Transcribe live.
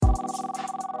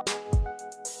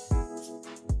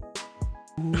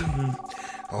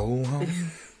oh,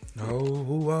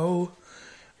 oh,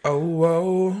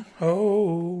 oh,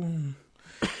 oh.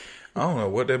 I don't know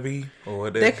what that be or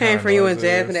what that came from you and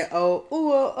Jasmine. Is. That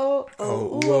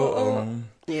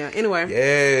Yeah. Anyway.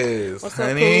 Yes, What's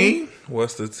honey. up,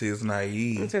 What's the tis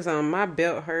naive? I'm saying something. My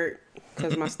belt hurt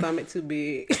because my stomach too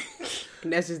big.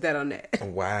 And that's just that on that.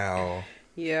 Wow.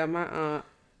 Yeah, my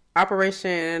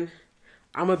operation.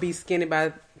 I'm gonna be skinny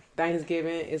by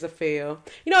Thanksgiving is a fail.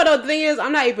 You know, the thing is,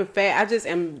 I'm not even fat. I just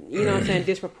am. You know what I'm saying?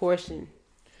 Disproportion.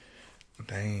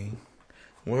 Dang.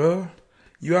 Well.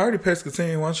 You already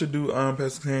pescatarian. Why don't you do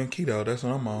pescatarian keto? That's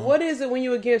what I'm on. What is it when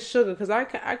you against sugar? Because I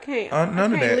can't.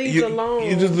 None of that. Leave it alone.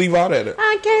 You just leave all that.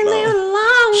 I can't leave it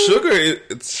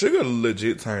alone. Sugar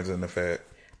legit turns into fat.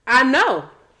 I know.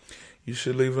 You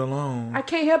should leave it alone. I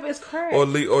can't help it. It's crack.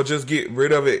 Or just get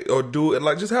rid of it, or do it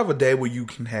like just have a day where you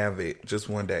can have it, just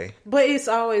one day. But it's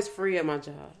always free at my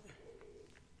job.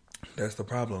 That's the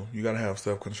problem. You gotta have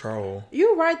self-control.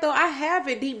 You're right, though. I have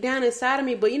it deep down inside of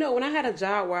me. But, you know, when I had a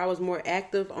job where I was more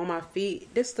active on my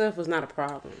feet, this stuff was not a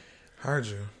problem. Heard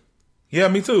you. Yeah,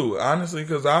 me too. Honestly,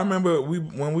 because I remember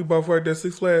when we both worked at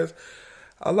Six Flags,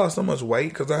 I lost so much weight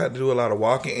because I had to do a lot of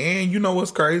walking. And you know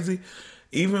what's crazy?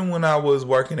 Even when I was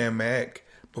working at Mac,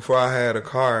 before I had a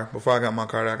car, before I got my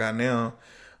car that I got now,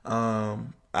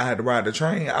 I had to ride the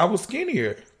train. I was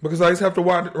skinnier because I used to have to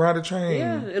ride the train.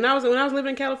 Yeah, and when I was living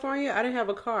in California, I didn't have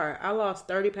a car. I lost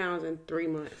 30 pounds in 3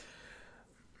 months.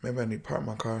 Maybe I need to park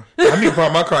my car. I need to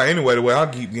park my car anyway. The way I'll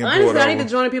keep getting pulled over. I need to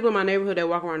join the people in my neighborhood that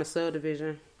walk around the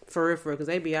subdivision for real, because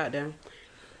they be out there.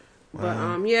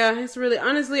 But yeah, it's really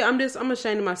honestly, I'm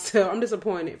ashamed of myself. I'm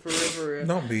disappointed for real.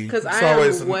 Don't be, because I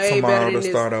always am way better than to this.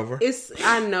 Start over.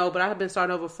 I know, but I've been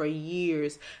starting over for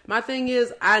years. My thing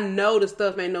is, I know the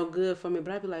stuff ain't no good for me,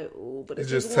 but I be like, ooh, but it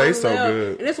just tastes so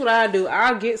good. And that's what I do.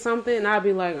 I'll get something and I'll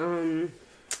be like, oh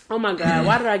my God,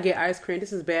 why did I get ice cream?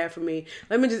 This is bad for me.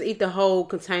 Let me just eat the whole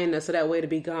container so that way it'll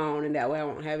be gone and that way I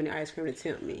won't have any ice cream to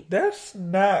tempt me. That's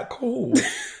not cool.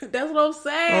 That's what I'm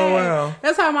saying. Oh, wow.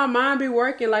 That's how my mind be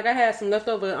working. Like, I had some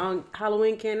leftover on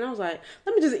Halloween candy and I was like,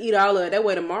 let me just eat all of it. That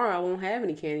way tomorrow I won't have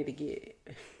any candy to get.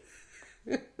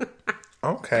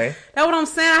 Okay. That's what I'm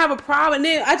saying. I have a problem. And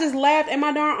then I just laughed and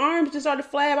my darn arms just started to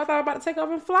flab. I thought I was about to take off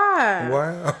and fly.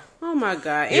 Wow. Oh my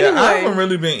God. Yeah, anyway, I haven't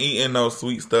really been eating no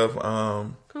sweet stuff.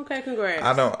 Okay, congrats.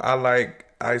 I like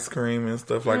ice cream and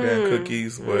stuff like that and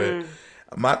cookies, but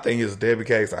my thing is Debbie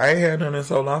cakes. I ain't had none in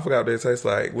so long. I forgot what they taste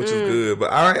like, which is good.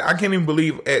 But I can't even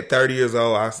believe at 30 years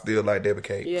old I still like Debbie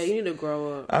cakes. Yeah, you need to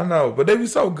grow up. I know, but they be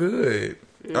so good.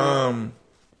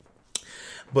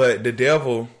 But the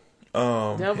devil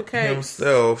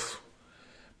himself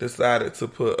decided to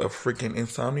put a freaking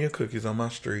insomnia cookies on my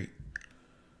street.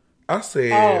 I said,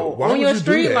 why on would your you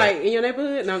street, do that? like in your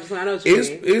neighborhood? No, I know what you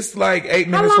mean. It's like 8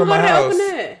 How minutes long from my ago house. they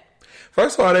open that?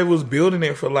 First of all, they was building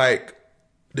it for like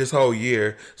this whole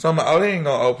year. So I'm like, oh, they ain't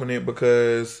gonna open it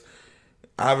because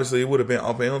obviously it would have been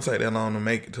open. It don't take that long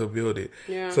to build it.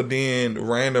 Yeah. So then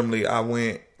randomly I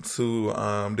went to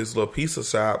this little pizza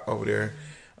shop over there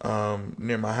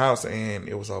near my house and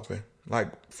it was open.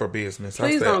 Like for business.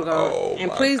 Please don't go.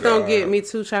 And please don't get me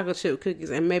 2 chocolate chip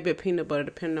cookies and maybe a peanut butter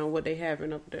depending on what they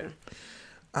having up there.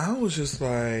 I was just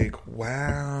like,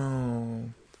 wow.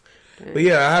 But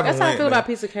yeah, I haven't. That's how I feel about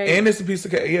piece of cake. And it's a piece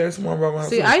of cake. Yeah, it's one by my house.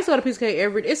 See, I used to go to piece of cake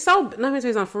it's so, let me tell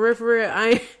you something, for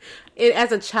real.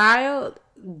 As a child,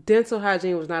 dental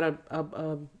hygiene was not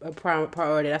a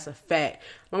priority. That's a fact.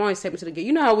 My mom used to take me to the gas.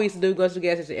 You know how we used to go to the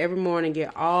gas station every morning and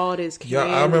get all this candy. Yeah,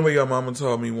 I remember your mama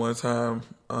told me one time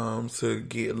to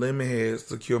get lemon heads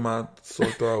to cure my sore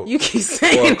throat. You keep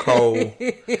saying or a cold.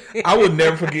 I would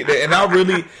never forget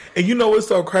that. And you know what's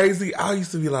so crazy? I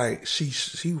used to be like, she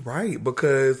right,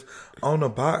 because on the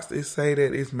box it say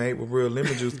that it's made with real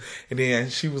lemon juice. And then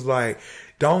she was like,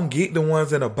 don't get the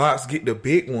ones in a box. Get the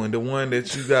big one, the one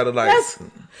that you gotta like.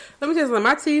 Let me tell you something.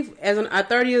 My teeth, at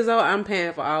 30 years old, I'm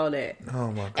paying for all of that.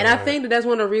 Oh my God! And I think that's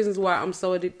one of the reasons why I'm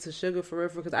so addicted to sugar for real,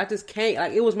 because I just can't.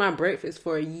 Like, it was my breakfast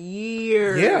for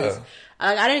years. Yeah.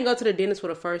 I didn't go to the dentist for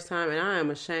the first time, and I am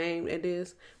ashamed at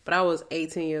this. But I was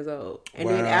 18 years old, and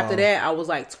then after that, I was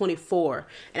like 24,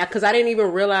 and because I didn't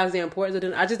even realize the importance of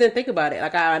it, I just didn't think about it.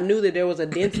 Like, I knew that there was a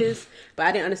dentist, but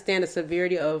I didn't understand the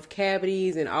severity of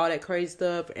cavities and all that crazy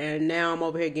stuff. And now I'm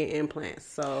over here getting implants.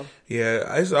 So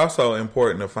yeah, it's also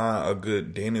important to find a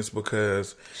good dentist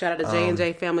because shout out to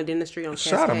J&J Family Dentistry on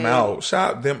Cascade. Shout them out.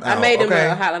 Shout them out. I made them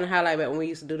a highlight back when we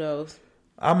used to do those.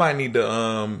 I might need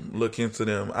to look into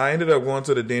them. I ended up going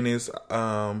to the dentist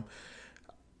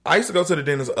I used to go to the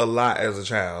dentist a lot as a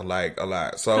child, like a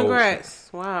lot. So congrats!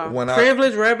 Wow, when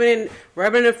privilege rubbing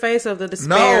in the face of the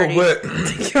disparity. No, but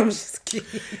I'm just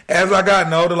kidding. As I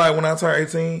got older, like when I turned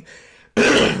 18,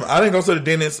 I didn't go to the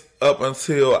dentist up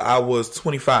until I was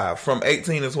 25. From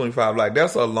 18 to 25, like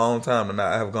that's a long time to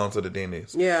not have gone to the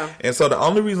dentist. Yeah. And so the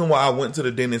only reason why I went to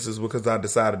the dentist is because I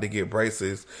decided to get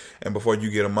braces, and before you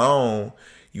get them on,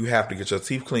 you have to get your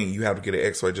teeth cleaned. You have to get an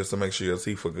x-ray just to make sure your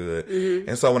teeth are good. Mm-hmm.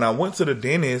 And so when I went to the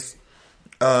dentist,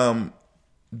 the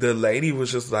lady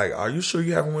was just like, "Are you sure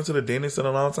you haven't went to the dentist in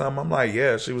a long time?" I'm like,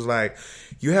 "Yeah." She was like,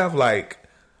 "You have like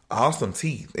awesome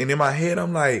teeth." And in my head,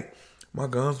 I'm like, my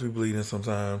gums be bleeding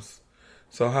sometimes.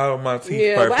 So how are my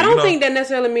teeth perfect? But I don't think that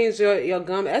necessarily means your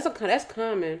gum. That's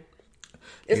common.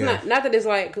 It's not that it's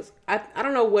like, because I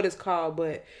don't know what it's called,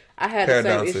 but I had the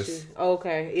same issue. Oh,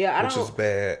 okay. Yeah, which is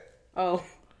bad. Oh.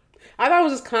 I thought it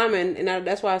was just common, and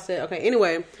that's why I said, okay,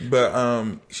 anyway. But,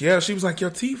 yeah, she was like,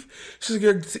 your teeth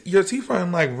are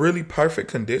in, like, really perfect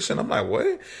condition. I'm like,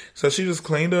 what? So she just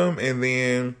cleaned them, and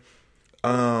then,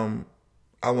 I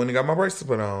went and got my braces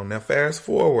put on. Now, fast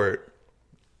forward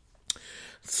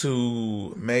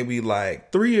to maybe,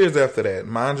 like, 3 years after that.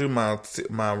 Mind you, my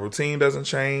routine doesn't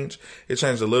change. It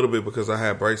changed a little bit because I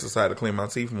had braces, so I had to clean my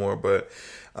teeth more, but,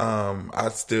 I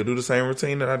still do the same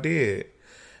routine that I did.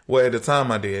 Well, at the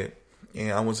time I did.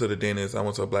 And I went to the dentist. I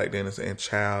went to a black dentist. And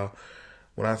child,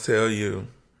 when I tell you,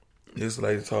 this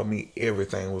lady told me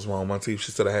everything was wrong with my teeth.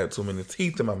 She said I had too many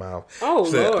teeth in my mouth. Oh,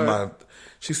 Lord.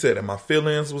 She said that my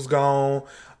fillings was gone.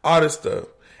 All this stuff.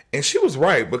 And she was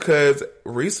right, because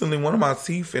recently one of my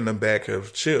teeth in the back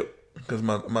have chipped. Because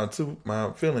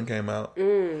my filling came out.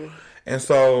 Mm. And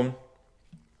so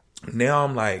now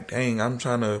I'm like, dang, I'm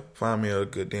trying to find me a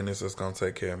good dentist that's going to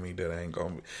take care of me. That ain't going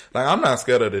to be. Like, I'm not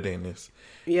scared of the dentist.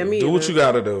 Yeah, me do either. what you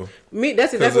gotta do.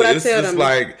 That's what I tell them. It's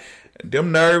like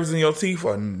them nerves in your teeth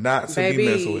are not to be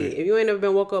messed with. If you ain't never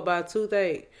been woke up by a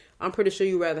toothache, I'm pretty sure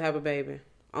you'd rather have a baby.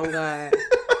 On God.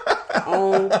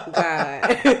 On God.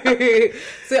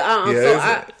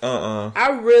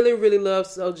 I really, really love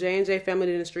J&J Family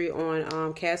Dentistry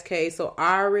on Cascade. So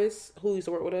Iris, who used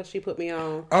to work with us, she put me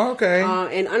on. Oh, okay.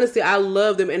 And honestly, I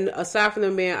love them. And aside from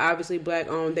them being obviously black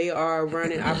owned, they are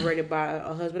run and operated by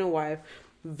a husband and wife.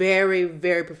 Very,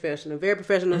 very professional. Very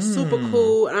professional. Super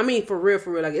cool. I mean, for real.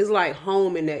 Like, it's like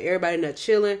home in there. Everybody in there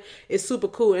chilling. It's super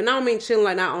cool. And I don't mean chilling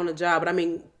like not on the job, but I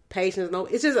mean patience. No,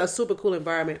 it's just a super cool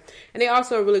environment. And they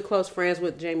also are really close friends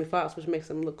with Jamie Foxx, which makes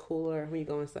them look cooler when you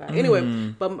go inside. Anyway,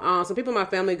 but some people in my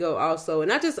family go also.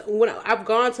 And I just, when I've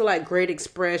gone to like Great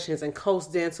Expressions and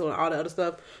Coast Dental and all the other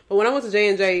stuff. But when I went to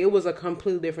J&J, it was a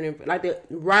completely different, like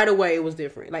right away it was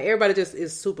different. Like everybody just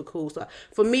is super cool. So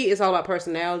for me, it's all about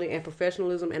personality and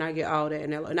professionalism, and I get all that.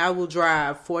 And I will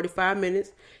drive 45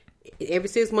 minutes every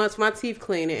 6 months for my teeth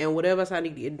cleaning and whatever else I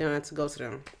need to get done to go to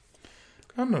them.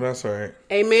 I know that's right.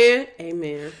 Amen. I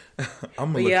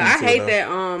hate that.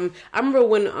 I remember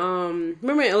when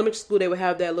remember in elementary school they would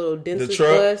have that little dentist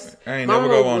bus. I ain't never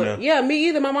go on there. Yeah, me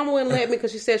either. My mama wouldn't let me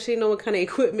because she said she didn't know what kind of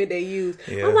equipment they use.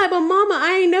 Yeah. I'm like, but mama,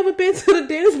 I ain't never been to the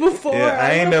dentist before. Yeah,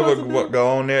 I ain't never go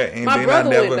on there. And my brother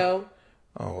went though.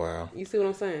 Oh wow! You see what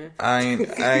I'm saying?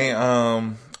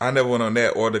 I never went on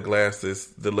that or the glasses,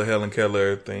 the Helen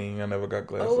Keller thing. I never got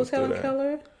glasses. Oh, it was Helen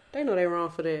Keller? They know they wrong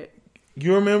for that.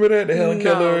 You remember that? The Helen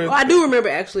Keller? Oh, I do remember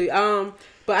actually.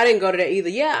 But I didn't go to that either.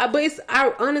 Yeah, but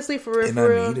I honestly for real.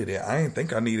 I needed it. I didn't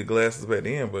think I needed glasses back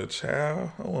then, but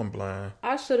child, I wasn't blind.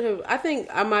 I should have. I think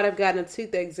I might have gotten a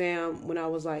tooth exam when I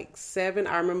was like 7.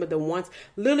 I remember the once.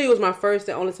 Literally, it was my first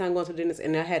and only time going to the dentist,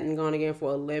 and I hadn't gone again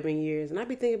for 11 years. And I'd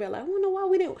be thinking about like, I wonder why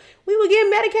we didn't. We were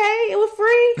getting Medicaid. It was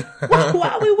free.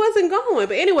 why we wasn't going?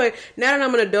 But anyway, now that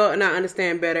I'm an adult and I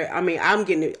understand better, I mean, I'm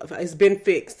getting it. It's been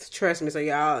fixed. Trust me. So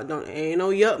y'all ain't no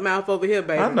yuck mouth over here,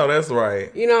 baby. I know that's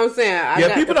right. You know what I'm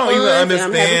saying? People don't even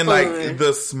understand like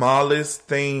the smallest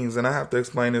things, and I have to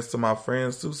explain this to my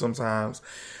friends too sometimes.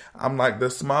 I'm like, the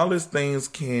smallest things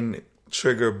can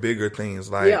trigger bigger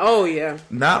things. Like,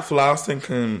 not flossing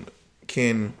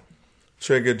can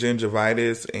trigger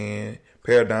gingivitis and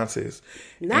periodontitis.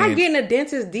 Not getting a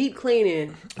dentist deep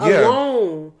cleaning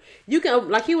alone. You can,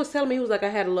 like he was telling me, he was like, I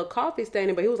had a little coffee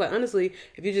staining, but he was like, honestly,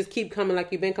 if you just keep coming like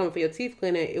you've been coming for your teeth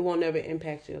cleaning, it won't never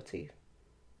impact your teeth.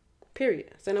 Period.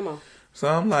 Say no more. So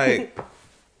I'm like,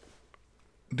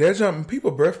 they're jumping,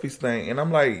 people breath be stink, and I'm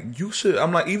like, you should.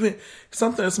 I'm like, even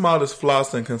something as small as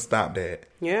flossing can stop that.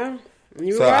 Yeah.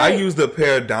 So right. I use the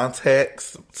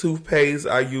Periodontax toothpaste.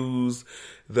 I use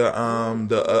the I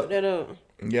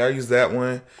use that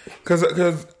one because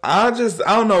I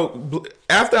don't know.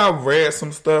 After I read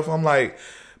some stuff, I'm like,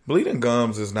 bleeding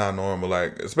gums is not normal.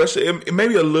 Like, especially it may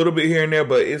be a little bit here and there,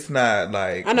 but it's not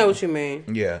like. I know what you mean.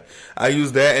 Yeah, I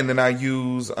use that, and then I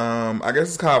use I guess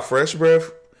it's called Fresh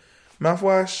Breath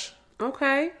mouthwash.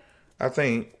 Okay. I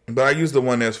think, but I use the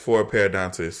one that's for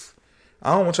periodontitis.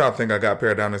 I don't want y'all to think I got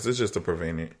periodontitis. It's just to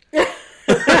prevent it.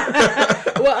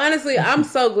 Well, honestly, I'm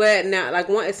so glad now. Like,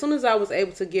 as soon as I was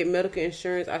able to get medical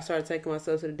insurance, I started taking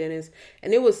myself to the dentist,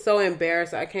 and it was so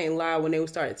embarrassing. I can't lie when they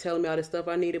started telling me all the stuff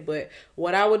I needed. But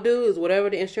what I would do is whatever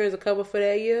the insurance will cover for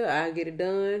that year, I get it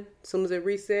done. As soon as it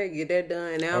reset, get that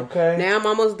done. Now I'm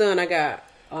almost done. I got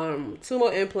 2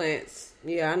 more implants.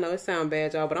 Yeah, I know it sounds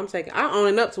bad, y'all, but I'm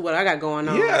owning up to what I got going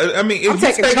on. Yeah, I mean, I'm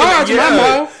taking charge of my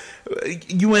mom.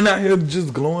 You went out here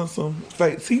just glowing some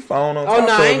fake teeth on top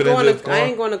no, I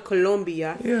ain't going to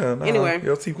Colombia. Yeah, no, anyway,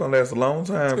 your teeth gonna last a long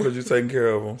time because you're taking care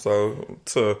of them.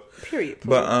 So, period.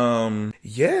 But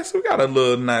yes, we got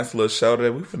a nice little show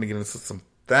today. We finna get into some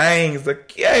things,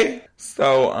 okay?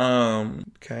 So,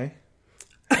 okay.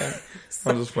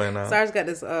 I'm just playing out. So I just got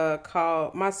this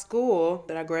call. My school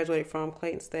that I graduated from,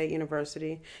 Clayton State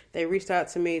University, they reached out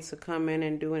to me to come in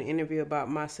and do an interview about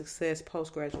my success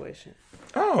post-graduation.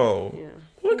 Oh, yeah.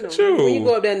 Look at you. When you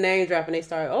go up there name dropping, they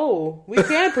start, we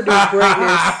can produce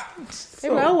greatness.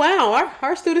 They're like, oh, wow,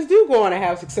 our students do go on to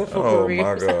have successful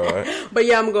careers. Oh, my God. But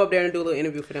yeah, I'm going to go up there and do a little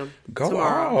interview for them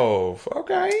tomorrow. Off.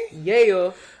 Okay.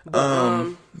 Yeah.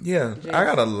 But, yeah, I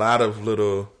got a lot of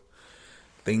little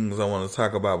things I want to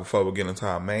talk about before we get into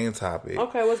our main topic.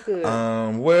 Okay, what's good?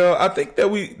 Well, I think that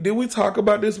did we talk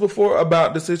about this before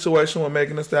about the situation with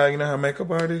Megan Thee Stallion and her makeup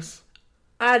artist?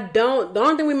 I don't. The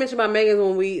only thing we mentioned about Megan is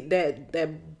when we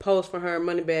that post for her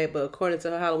money bag, but according to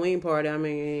her Halloween party, I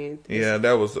mean, yeah,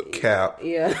 that was a cap.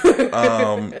 Yeah.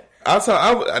 That's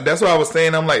what I was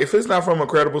saying. I'm like, if it's not from a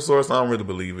credible source, I don't really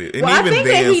believe it. And well, even I think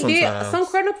then, that he sometimes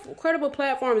did. Some credible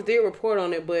platforms did report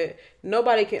on it, but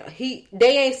nobody can.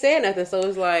 They ain't said nothing, so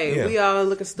it's like we all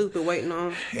looking stupid waiting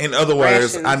on. In other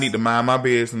words, I need to mind my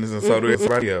business, and so do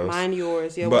everybody else. Mind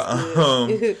yours, yeah.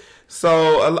 But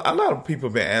so a lot of people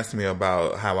have been asking me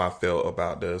about how I felt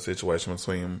about the situation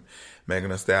between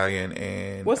Megan Thee Stallion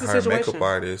and her makeup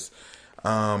artist.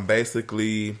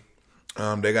 Basically,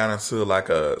 they got into like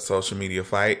a social media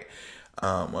fight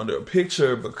under a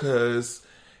picture because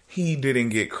he didn't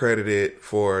get credited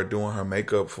for doing her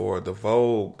makeup for the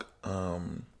Vogue,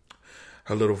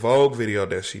 her little Vogue video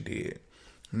that she did.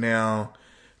 Now,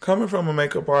 coming from a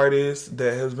makeup artist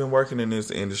that has been working in this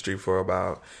industry for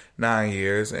about 9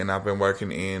 years, and I've been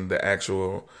working in the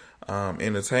actual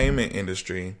entertainment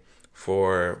industry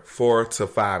for 4 to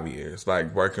 5 years,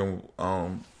 like working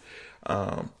on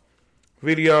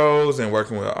videos and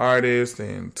working with artists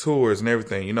and tours and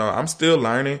everything. You know, I'm still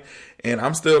learning, and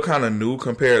I'm still kind of new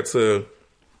compared to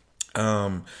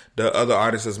the other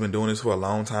artists that's been doing this for a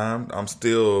long time. I'm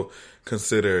still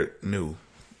considered new.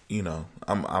 You know,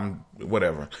 I'm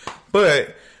whatever.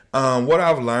 But what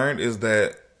I've learned is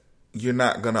that you're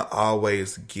not gonna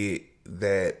always get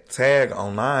that tag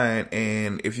online,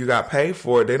 and if you got paid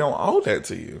for it, they don't owe that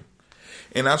to you.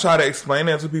 And I try to explain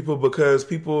that to people because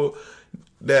people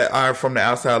that are from the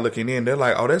outside looking in, they're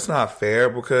like, oh, that's not fair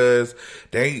because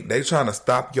they trying to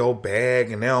stop your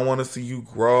bag and they don't want to see you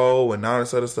grow and all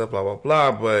this other stuff, blah, blah,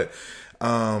 blah. But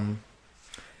I'm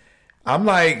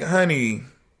like, honey,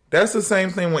 that's the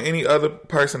same thing with any other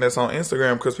person that's on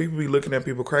Instagram, because people be looking at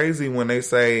people crazy when they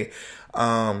say,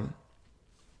 oh,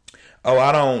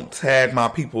 I don't tag my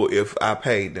people if I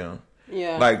paid them.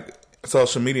 Yeah. Like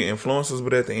social media influencers,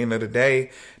 but at the end of the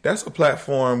day, that's a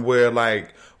platform where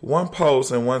like one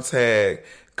post and one tag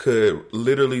could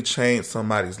literally change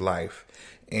somebody's life,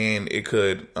 and it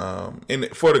could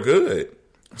for the good.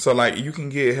 So like you can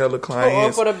get hella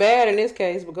clients, or for the bad in this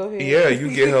case. But go ahead. Yeah,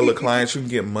 you get hella clients, you can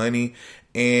get money,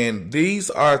 and these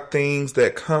are things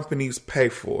that companies pay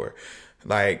for.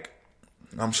 Like,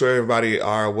 I'm sure everybody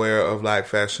are aware of like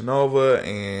Fashion Nova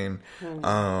and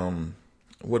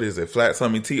what is it, Flat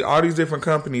Tummy Tea. All these different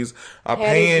companies are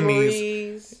paying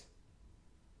these.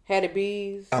 Hattie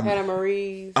B's, Hattie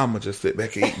Marie's. I'm gonna just sit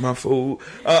back and eat my food.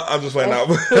 I'm just playing out.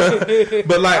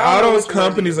 But like all those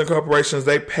companies and corporations,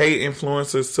 they pay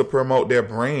influencers to promote their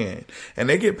brand, and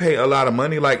they get paid a lot of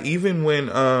money. Like even when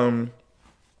I'm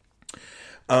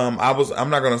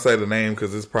not gonna say the name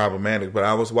because it's problematic, but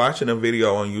I was watching a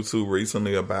video on YouTube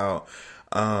recently about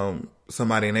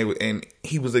somebody, and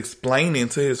he was explaining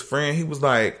to his friend. He was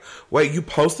like, "Wait, you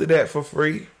posted that for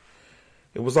free?"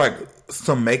 It was like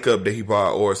some makeup that he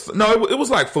bought, or no, it was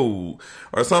like food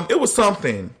or something. It was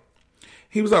something.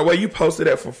 He was like, "Well, you posted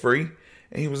that for free?"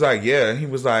 And he was like, "Yeah." And he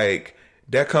was like,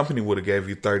 "That company would have gave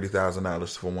you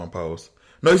 $30,000 for one post."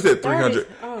 No, he said 300.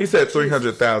 He said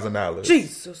 $300,000.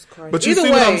 Jesus Christ! But you see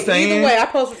what I'm saying? Either way, I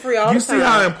post for free all the time. You see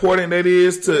how important that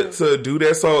is to do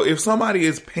that. So if somebody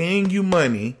is paying you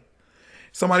money,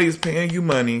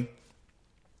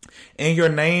 and your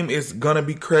name is gonna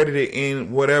be credited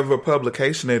in whatever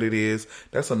publication that it is,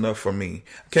 that's enough for me.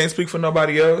 Can't speak for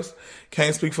nobody else.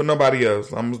 Can't speak for nobody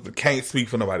else but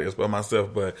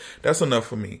myself. But that's enough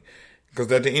for me.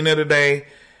 Because at the end of the day,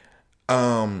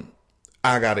 I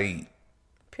gotta eat.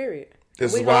 Period.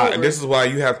 This is why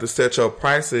you have to set your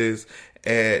prices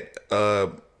at a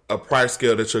price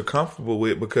scale that you're comfortable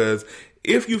with. Because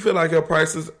if you feel like your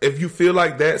prices, if you feel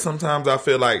like that, sometimes I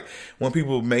feel like when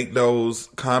people make those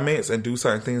comments and do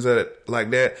certain things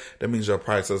like that, that means your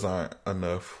prices aren't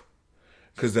enough.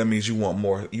 Because that means you want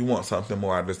more. You want something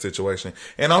more out of the situation.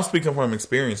 And I'm speaking from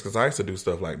experience because I used to do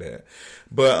stuff like that.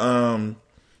 But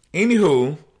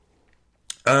anywho,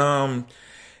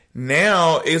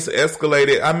 now it's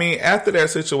escalated. I mean, after that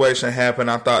situation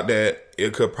happened, I thought that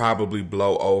it could probably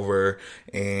blow over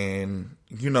and,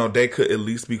 you know, they could at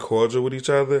least be cordial with each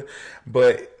other.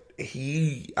 But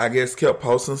he, I guess, kept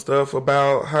posting stuff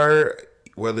about her,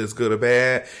 whether it's good or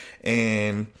bad.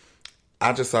 And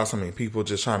I just saw so many people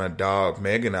just trying to dog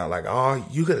Megan out. Like, oh,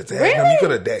 you could have tagged him. You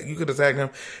could have tagged him.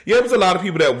 Yeah, there's a lot of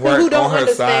people that work on her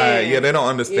side. Yeah, they don't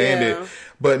understand it.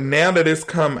 But now that it's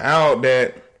come out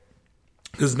that,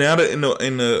 because now that in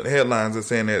the headlines are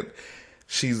saying that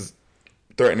she's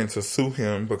threatening to sue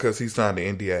him because he signed the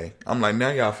NDA. I'm like,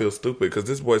 now y'all feel stupid because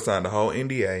this boy signed the whole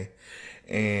NDA.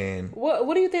 And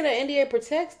what do you think the NDA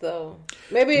protects though?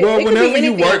 Maybe whenever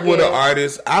you work with an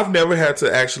artist, I've never had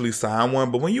to actually sign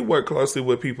one, but when you work closely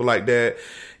with people like that,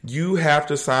 you have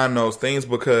to sign those things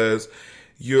because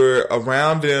you're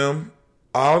around them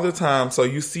all the time. So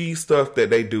you see stuff that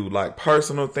they do, like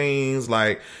personal things,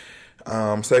 like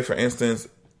say for instance,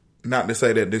 not to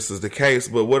say that this is the case,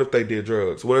 but what if they did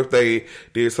drugs? What if they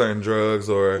did certain drugs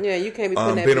or you can't be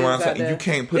putting that business out there. You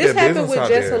can't put that business out there. This happened with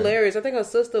Jess Hilarious. I think her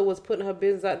sister was putting her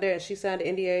business out there and she signed the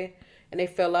NDA and they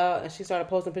fell out and she started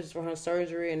posting pictures from her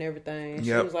surgery and everything. And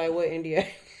she was like, "What NDA?"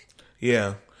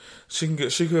 Yeah, she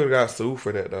could have got sued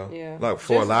for that though. Yeah, like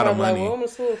for Jess a lot of money. Like, what am I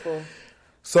sued for?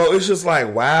 So it's just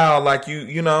like, wow, like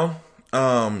you know.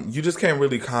 You just can't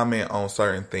really comment on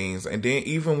certain things. And then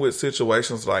even with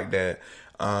situations like that,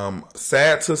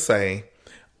 sad to say,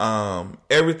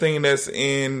 everything that's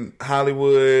in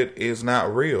Hollywood is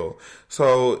not real.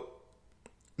 So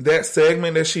that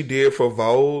segment that she did for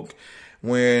Vogue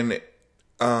when,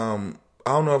 I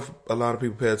don't know if a lot of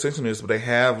people pay attention to this, but they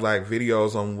have like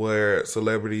videos on where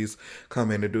celebrities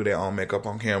come in to do their own makeup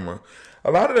on camera.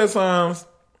 A lot of the times,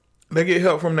 they get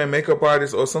help from their makeup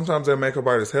artist, or sometimes their makeup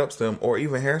artist helps them, or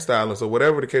even hairstylists, or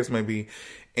whatever the case may be.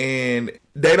 And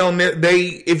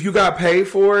if you got paid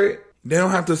for it, they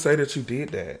don't have to say that you did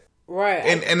that. Right.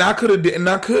 And I could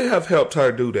have helped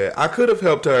her do that. I could have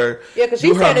helped her. Yeah, because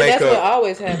she said that that's what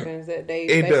always happens. That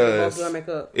they does do her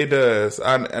makeup. It does.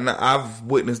 I've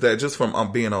witnessed that just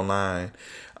from being online.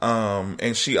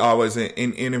 And she always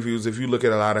in interviews. If you look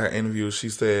at a lot of her interviews, she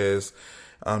says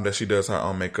that she does her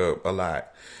own makeup a lot.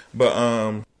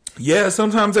 But yeah,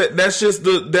 sometimes that's just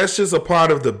a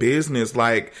part of the business.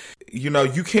 Like, you know,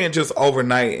 you can't just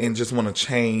overnight and just want to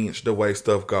change the way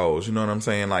stuff goes. You know what I'm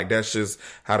saying? Like, that's just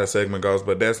how the segment goes.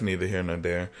 But that's neither here nor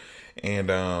there. And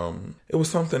it was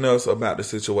something else about the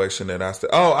situation that I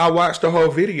said. Oh, I watched the whole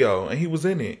video and he was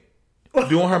in it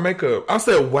doing her makeup. I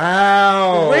said,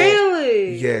 "Wow,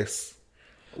 really?" Yes.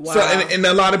 Wow. So and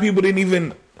a lot of people didn't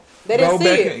even. They didn't see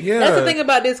it. That's the thing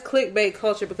about this clickbait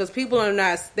culture because people are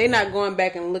not going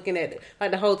back and looking at it.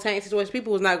 Like the whole Tank situation.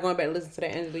 People was not going back and listening to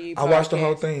that Angela Yee podcast. I watched the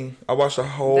whole thing.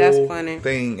 That's funny.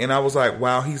 Thing. And I was like,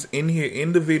 wow, he's in here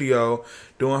in the video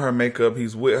doing her makeup.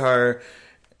 He's with her.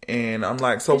 And I'm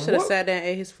like, so he should have sat down and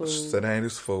ate his food. Sat down and ate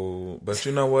his food. But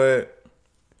you know what?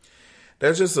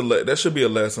 That's just that should be a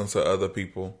lesson to other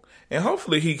people. And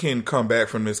hopefully he can come back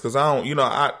from this because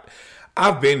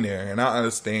I've been there and I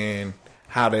understand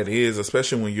how that is,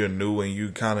 especially when you're new and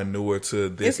you kind of newer to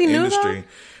this industry.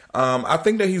 I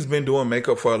think that he's been doing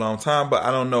makeup for a long time, but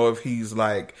I don't know if he's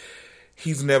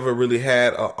never really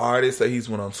had an artist that he's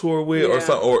went on tour with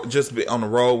or just been on the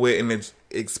road with and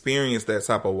experienced that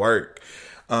type of work.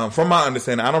 From my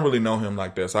understanding, I don't really know him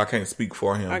like that, so I can't speak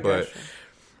for him. But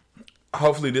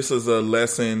hopefully this is a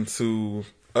lesson to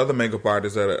other makeup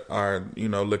artists that are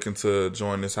looking to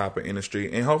join this type of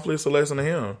industry. And hopefully it's a lesson to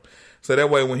him. So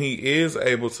that way, when he is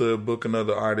able to book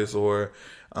another artist or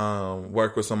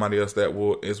work with somebody else that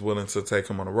is willing to take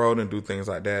him on the road and do things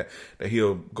like that, that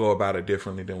he'll go about it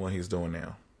differently than what he's doing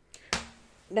now.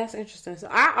 That's interesting. So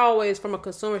I always, from a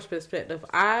consumer's perspective,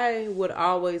 I would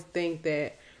always think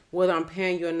that whether I'm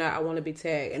paying you or not, I want to be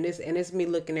tagged. And it's me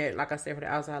looking at, like I said, for the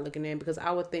outside looking in, because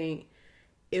I would think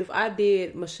if I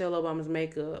did Michelle Obama's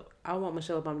makeup, I want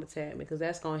Michelle Obama to tag me because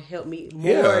that's going to help me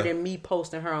more than me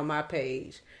posting her on my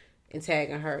page and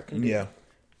tagging her. Yeah.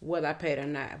 Whether I paid or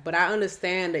not. But I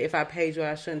understand that if I paid you,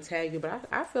 I shouldn't tag you. But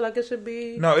I feel like it should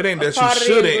be. No, it ain't that you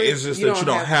shouldn't. It's just that you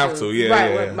don't have to. Yeah.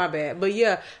 Right, yeah. My bad. But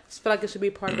yeah, I feel like it should be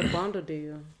part of the bundle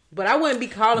deal. But I wouldn't be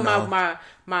calling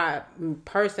my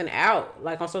person out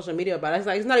like on social media about it. It's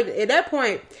like, it's not even, at that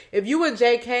point, if you were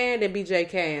JKing, then be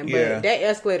JKing. But that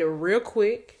escalated real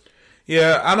quick.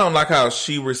 Yeah, I don't like how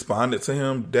she responded to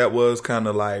him. That was kind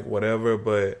of like whatever,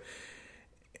 but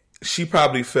she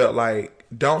probably felt like,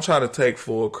 don't try to take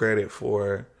full credit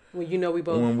for when you know we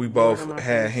both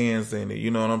had hands in it. You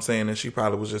know what I'm saying? And she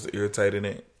probably was just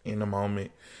irritated in the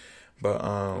moment.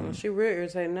 But she real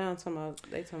irritated now.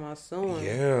 They talking about suing.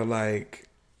 Yeah, like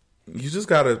you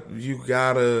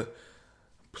gotta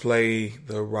play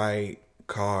the right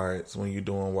cards when you're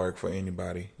doing work for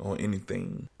anybody or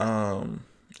anything.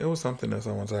 It was something else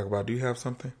I want to talk about. Do you have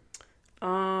something?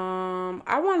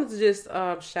 I wanted to just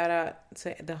shout out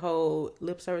to the whole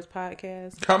Lip Service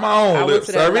podcast. Come on, I Lip went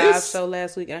to that Service live show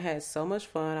last week and I had so much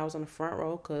fun. I was on the front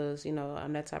row because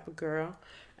I'm that type of girl,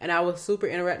 and I was super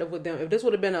interactive with them. If this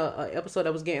would have been a episode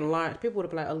that was getting launched, people would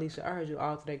have been like, Alicia, I heard you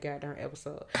all through that goddamn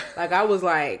episode. Like I was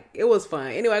like, it was fun.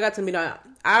 Anyway, I got to meet her.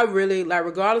 I really like,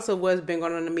 regardless of what's been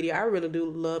going on in the media, I really do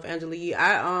love Angela Yee.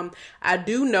 I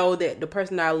do know that the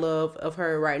person I love of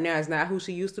her right now is not who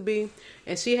she used to be,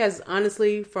 and she has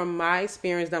honestly, from my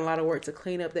experience, done a lot of work to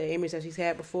clean up the image that she's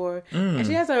had before, and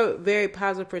she has a very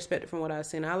positive perspective from what I've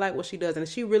seen. I like what she does, and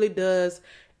she really does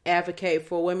advocate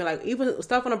for women. Like even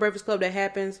stuff on the Breakfast Club that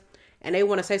happens, and they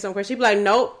want to say something crazy, she'd be like,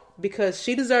 nope, because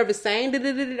she deserves the same.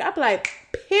 I'd be like,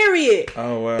 period.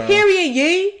 Oh wow. Period,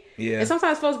 Yee. Yeah. And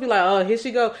sometimes folks be like, oh, here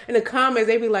she go. In the comments,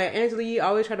 they be like, Angela Yee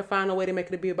always try to find a way to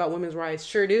make it be about women's rights.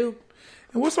 Sure do.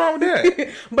 And what's wrong with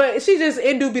that? But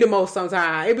it do be the most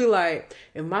sometimes. It be like,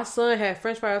 if my son had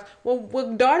French fries,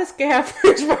 well daughters can have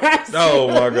French fries too. Oh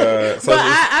my God. So but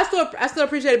I still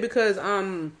appreciate it because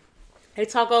they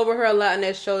talk over her a lot in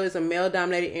that show. It's a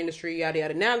male-dominated industry, yada,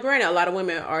 yada. Now, granted, a lot of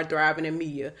women are thriving in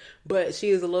media, but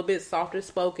she is a little bit softer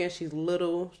spoken. She's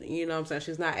little, you know what I'm saying?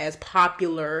 She's not as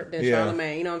popular than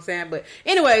Charlamagne, you know what I'm saying? But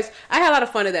anyways, I had a lot of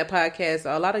fun at that podcast.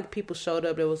 A lot of people showed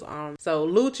up. There was, so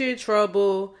Lucci,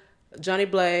 Trouble, Johnny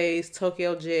Blaze,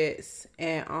 Tokyo Jets,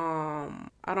 and,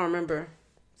 I don't remember.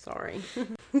 Sorry.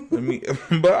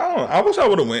 But I wish I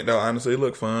would have went though. Honestly, it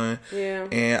looked fun. Yeah.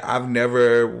 And I've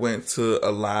never went to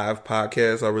a live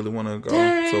podcast. I really want to go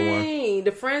to one.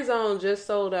 The Friend Zone just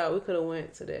sold out. We could have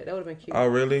went to that. That would have been cute. Oh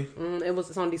really?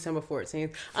 It's on December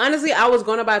 14th. Honestly, I was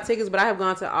going to buy tickets, but I have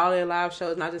gone to all their live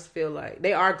shows, and I just feel like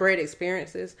they are great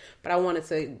experiences. But I wanted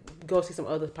to go see some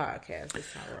other podcasts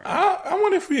this time around. I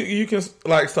wonder if you can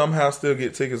like somehow still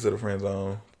get tickets to the Friend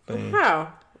Zone thing.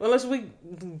 How? Unless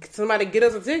somebody get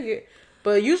us a ticket.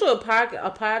 But usually a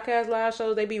podcast live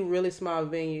shows, they be really small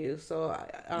venues. So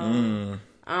I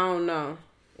don't know.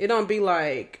 It don't be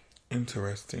like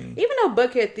interesting. Even though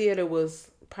Buckhead Theater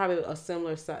was probably a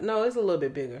similar size. No, it's a little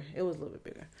bit bigger. It was a little bit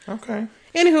bigger. Okay.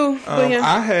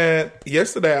 Anywho,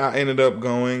 yesterday I ended up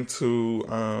going to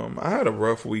I had a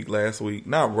rough week last week.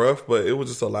 Not rough, but it was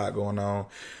just a lot going on.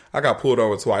 I got pulled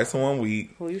over twice in 1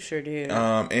 week. Well, you sure did.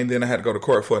 And then I had to go to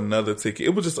court for another ticket.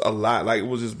 It was just a lot. Like, it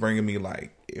was just bringing me,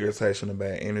 like, irritation and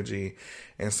bad energy.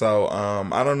 And so,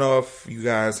 I don't know if you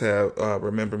guys have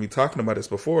remember me talking about this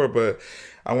before, but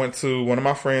I went to one of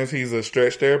my friends. He's a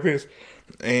stretch therapist.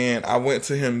 And I went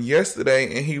to him yesterday,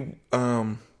 and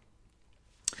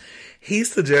he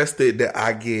suggested that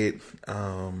I get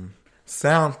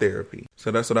sound therapy.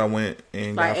 So that's what I went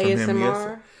and like got from ASMR? him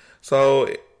yesterday. So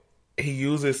he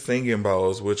uses singing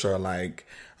bowls, which are like,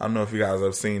 I don't know if you guys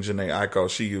have seen Janae Aiko.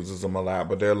 She uses them a lot,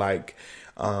 but they're like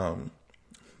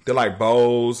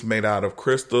bowls made out of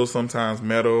crystal, sometimes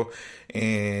metal,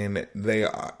 and they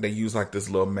use like this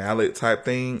little mallet type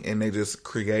thing, and they just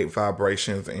create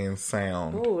vibrations and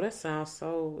sound. Oh, that sounds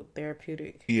so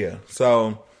therapeutic. Yeah.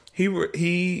 So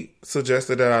he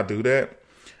suggested that I do that,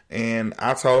 and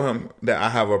I told him that I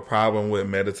have a problem with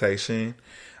meditation.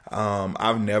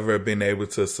 I've never been able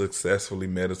to successfully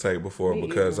meditate before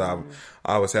because I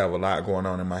always have a lot going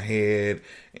on in my head,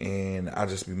 and I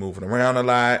just be moving around a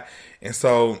lot. And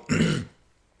so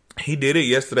he did it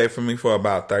yesterday for me for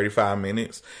about 35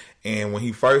 minutes. And when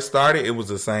he first started, it was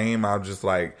the same. I was just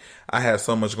like, I had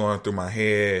so much going through my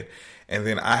head. And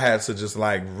then I had to just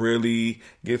like really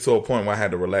get to a point where I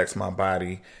had to relax my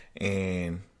body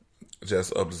and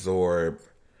just absorb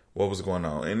what was going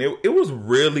on. And it was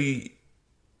really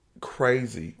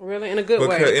crazy. Really? In a good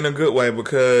way? In a good way,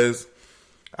 because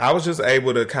I was just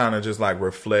able to kind of just like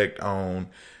reflect on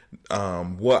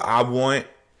what I want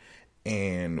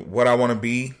and what I want to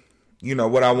be. You know,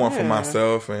 what I want for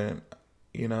myself, and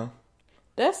you know.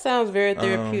 That sounds very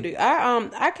therapeutic.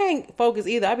 I can't focus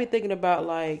either. I be thinking about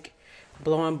like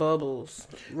blowing bubbles,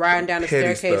 riding down the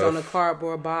staircase on a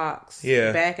cardboard box,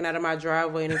 backing out of my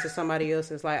driveway and into somebody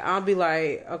else's. Like, I'll be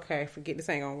like, okay, forget this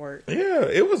ain't gonna work. Yeah,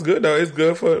 it was good though. It's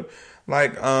good for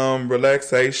like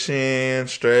relaxation,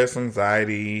 stress,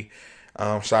 anxiety,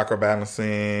 chakra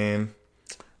balancing.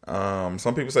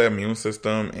 Some people say immune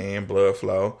system and blood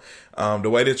flow. The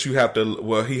way that you have to,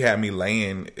 well, he had me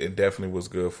laying, it definitely was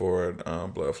good for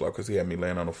blood flow, because he had me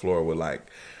laying on the floor with like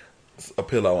a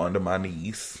pillow under my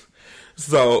knees.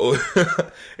 So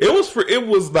it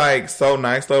was like so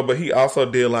nice though. But he also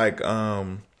did like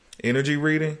energy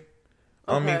reading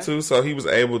on me too. So he was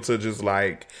able to just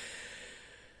like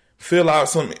fill out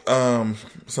some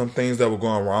things that were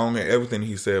going wrong, and everything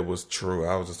he said was true.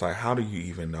 I was just like, how do you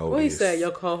even know this? He said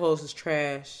your co-host is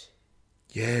trash.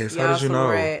 Yes, y'all how did you know?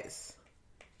 Rats.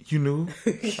 You knew?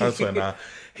 I was like, nah.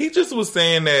 He just was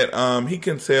saying that he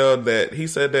can tell that, he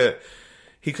said that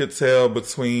he could tell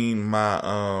between my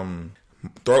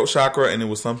throat chakra and it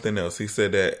was something else. He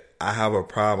said that I have a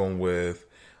problem with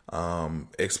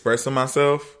expressing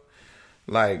myself,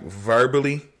 like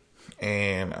verbally,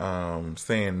 and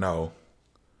saying no.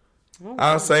 Oh,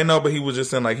 I'll say no, but he was just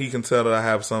saying like he can tell that I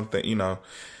have something, you know,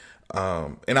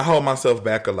 and I hold myself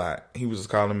back a lot. He was just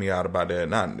calling me out about that,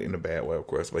 not in a bad way, of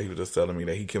course, but he was just telling me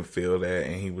that he can feel that,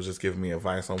 and he was just giving me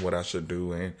advice on what I should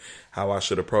do and how I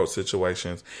should approach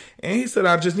situations. And he said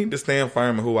I just need to stand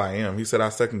firm in who I am. He said I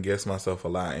second guess myself a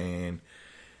lot, and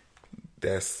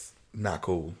that's not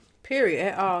cool. Period.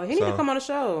 At all. He need to come on the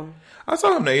show. I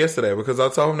told him that yesterday, because I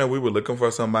told him that we were looking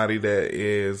for somebody that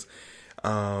is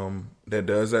that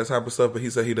does that type of stuff, but he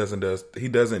said he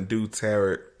doesn't do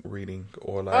tarot reading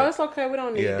or like. Oh, it's okay. We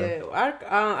don't need that.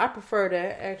 I prefer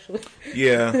that actually.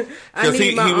 Yeah, because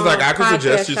he was like, I could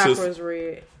suggest you to.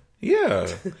 Read. Yeah,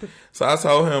 so I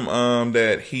told him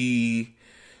that he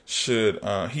should.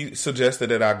 He suggested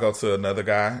that I go to another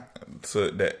guy, so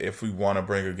that if we want to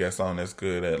bring a guest on that's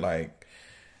good at like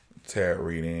tarot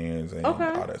readings and all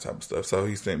that type of stuff. So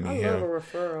he sent me him. Love a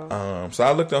referral. So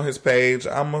I looked on his page.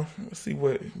 I'm gonna see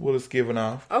what it's giving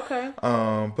off. Okay.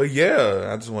 But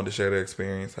yeah, I just wanted to share the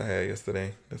experience I had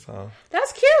yesterday. That's all.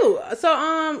 That's cute.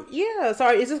 So yeah.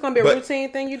 Sorry, is this gonna be a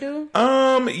routine thing you do?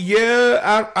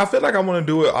 Yeah. I feel like I want to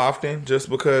do it often, just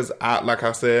because like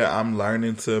I said, I'm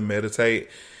learning to meditate,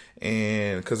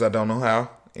 and because I don't know how,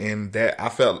 and that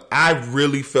I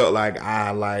really felt like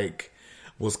I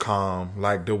was calm.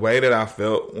 Like the way that I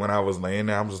felt when I was laying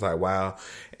there, I'm just like, wow.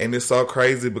 And it's so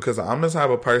crazy because I'm the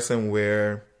type of person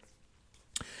where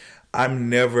I'm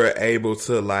never able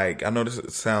to, like, I know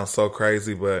this sounds so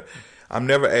crazy, but I'm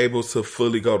never able to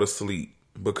fully go to sleep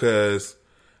because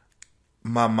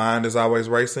my mind is always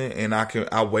racing, and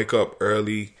I wake up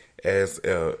early as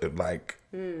like.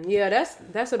 Yeah,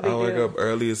 that's a big deal. I wake up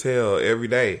early as hell every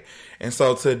day. And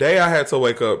so today I had to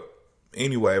wake up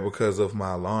anyway, because of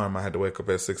my alarm. I had to wake up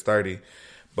at 6:30.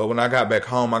 But when I got back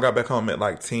home at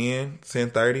like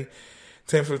 10:30,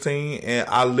 10:15, and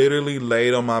I literally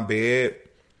laid on my bed,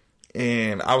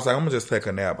 and I was like, I'm gonna just take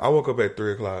a nap. I woke up at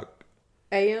 3:00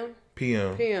 a.m.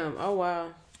 p.m. Oh wow.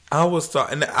 I was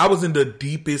and I was in the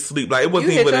deepest sleep. Like it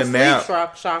wasn't even a nap.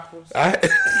 Chakras.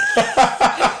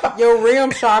 Your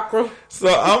REM chakra. So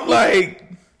I'm like,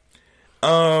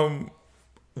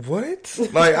 what?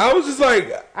 Like, I was just like,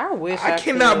 I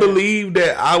cannot believe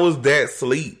that I was that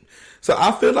sleep. So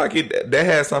I feel like that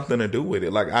has something to do with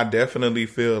it. Like, I definitely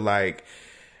feel like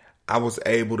I was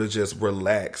able to just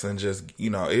relax and just, you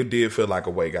know, it did feel like a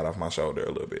weight got off my shoulder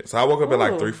a little bit. So I woke up at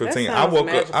like 3:15.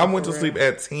 I went to sleep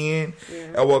at 10.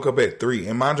 Yeah. I woke up at 3.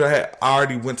 And mind you, I had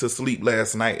already went to sleep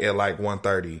last night at like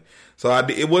 1:30. So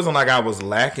it wasn't like I was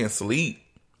lacking sleep.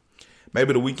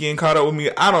 Maybe the weekend caught up with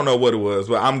me. I don't know what it was,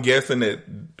 but I'm guessing that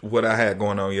what I had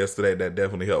going on yesterday, that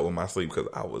definitely helped with my sleep because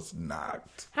I was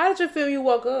knocked. How did you feel when you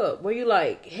woke up? Were you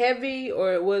like heavy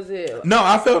or was it? No,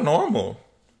 I felt normal.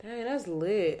 Dang, that's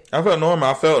lit. I felt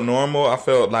normal. I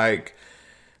felt like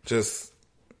just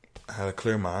I had a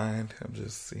clear mind. I'm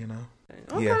just, you know.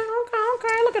 Okay.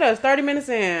 Look at us, 30 minutes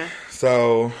in.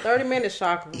 So 30 minutes,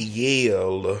 shocking.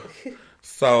 Yeah.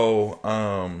 So,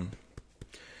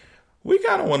 we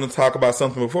kind of want to talk about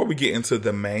something before we get into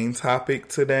the main topic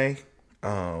today.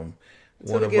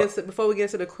 Before we get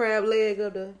into the crab leg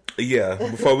of the... Yeah,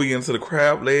 before we get into the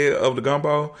crab leg of the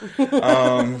gumbo,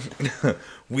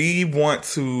 we want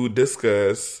to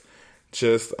discuss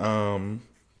just...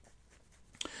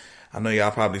 I know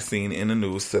y'all probably seen in the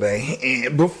news today.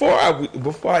 And before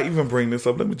I even bring this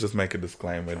up, let me just make a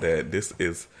disclaimer that this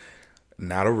is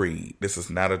not a read. This is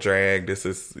not a drag. This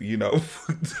is,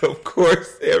 of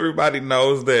course, everybody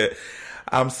knows that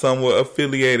I'm somewhat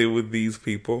affiliated with these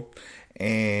people.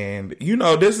 And,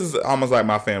 this is almost like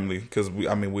my family because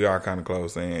we are kind of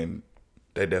close and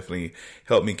they definitely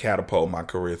helped me catapult my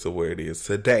career to where it is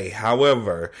today.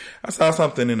 However, I saw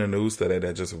something in the news today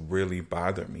that just really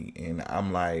bothered me. And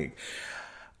I'm like,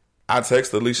 I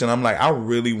texted Alicia and I'm like, I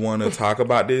really want to talk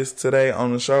about this today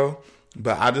on the show,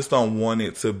 but I just don't want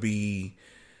it to be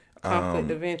conflict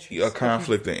of interest. A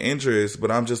conflict of interest.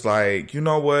 But I'm just like, you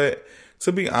know what?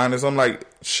 To be honest, I'm like,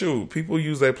 shoot, people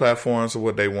use their platforms for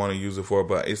what they want to use it for,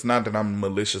 but it's not that I'm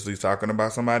maliciously talking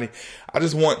about somebody. I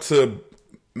just want to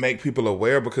make people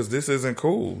aware because this isn't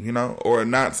cool, or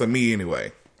not to me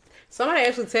anyway. Somebody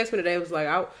actually texted me today. Was like,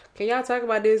 "Can y'all talk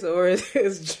about this, or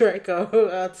is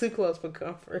Draco too close for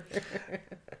comfort?"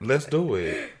 Let's do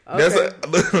it. Okay.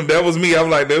 That was me. I'm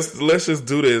like, let's just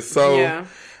do this. So, yeah.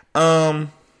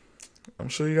 I'm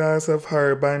sure you guys have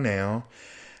heard by now.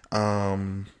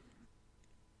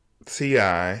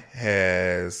 T.I.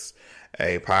 has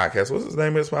a podcast. What's his name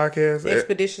of his podcast?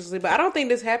 Expeditiously, but I don't think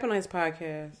this happened on his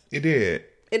podcast. It did.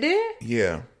 It did?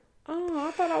 Yeah. Oh,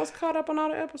 I thought I was caught up on all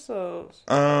the episodes.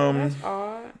 That's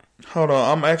odd. Hold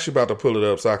on. I'm actually about to pull it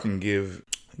up so I can give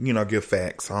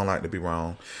facts. I don't like to be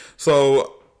wrong.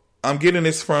 So, I'm getting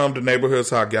this from The Neighborhood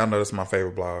Talk. Y'all know that's my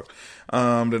favorite blog.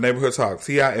 The Neighborhood Talk.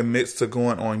 T.I. admits to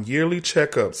going on yearly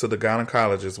checkups to the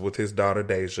gynecologist with his daughter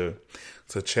Deja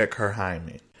to check her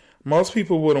hymen. Most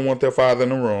people wouldn't want their father in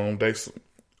the room.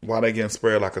 While they getting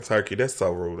spread like a turkey. That's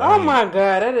so rude. Oh my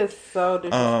God, that is so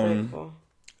disrespectful.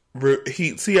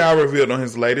 T.I. revealed on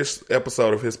his latest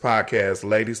episode of his podcast,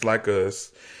 Ladies Like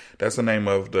Us, that's the name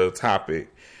of the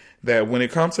topic, that when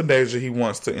it comes to Deja, he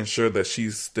wants to ensure that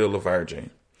she's still a virgin.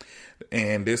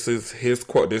 And this is his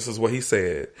quote. This is what he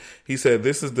said. He said,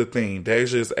 "This is the thing.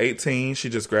 Deja is 18. She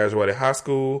just graduated high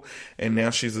school, and now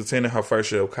she's attending her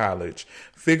first year of college,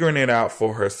 figuring it out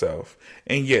for herself.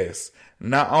 And yes,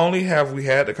 not only have we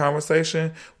had the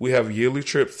conversation, we have yearly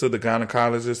trips to the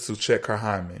gynecologist to check her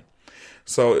hymen."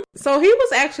 So he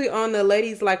was actually on the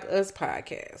Ladies Like Us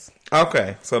podcast.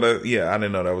 Okay. So I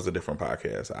didn't know that was a different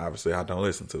podcast. Obviously, I don't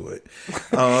listen to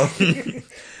it.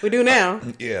 We do now.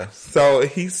 Yeah. So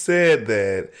he said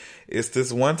that it's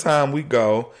this one time we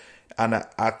go, and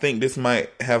I think this might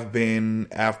have been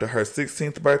after her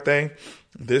 16th birthday.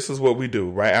 This is what we do.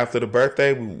 Right after the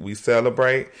birthday, we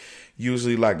celebrate.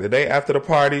 Usually, like the day after the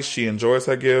party, she enjoys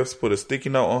her gifts, put a sticky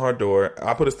note on her door.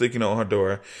 I put a sticky note on her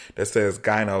door that says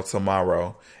 "Gyno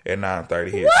tomorrow at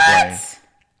 9:30." He explained.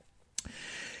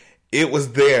 It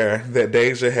was there that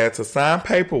Deja had to sign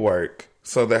paperwork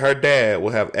so that her dad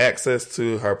will have access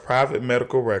to her private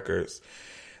medical records.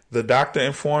 The doctor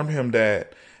informed him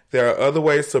that there are other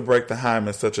ways to break the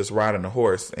hymen, such as riding a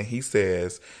horse. And he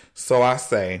says, "So I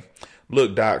say,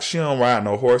 look, doc, she don't ride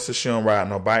no horses, she don't ride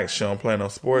no bikes, she don't play no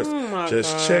sports.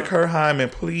 Just check her hymen,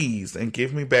 please, and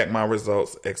give me back my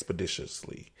results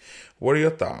expeditiously." What are your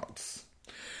thoughts?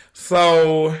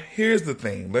 So, here's the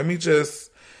thing.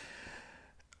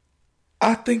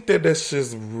 I think that that's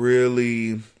just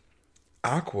really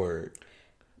awkward.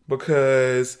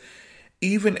 Because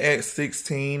even at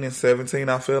 16 and 17,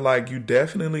 I feel like you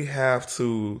definitely have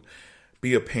to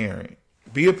be a parent.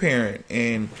 Be a parent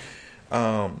and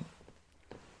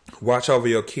watch over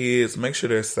your kids, make sure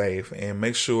they're safe, and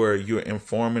make sure you're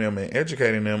informing them and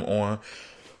educating them on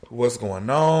what's going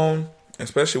on,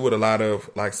 especially with a lot of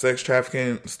like sex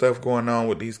trafficking stuff going on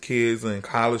with these kids and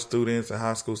college students and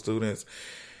high school students.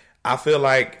 I feel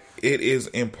like it is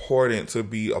important to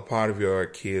be a part of your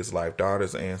kids' life,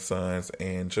 daughters and sons,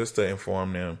 and just to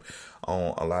inform them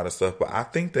on a lot of stuff. But I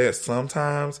think that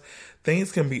sometimes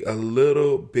things can be a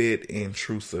little bit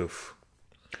intrusive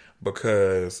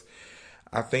because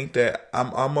I think that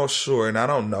I'm almost sure, and I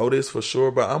don't know this for sure,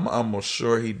 but I'm almost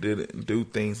sure he didn't do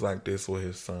things like this with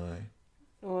his son.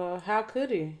 Well, how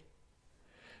could he?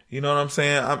 You know what I'm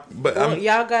saying?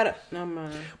 Y'all got to... No,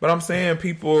 mind. But I'm saying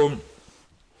people...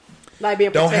 Like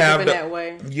being protective in that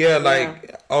way. Yeah,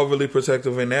 overly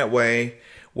protective in that way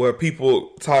where people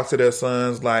talk to their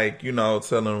sons like,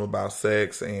 telling them about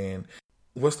sex and...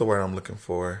 What's the word I'm looking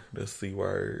for? The C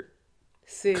word.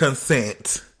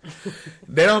 Consent.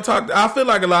 They don't talk. I feel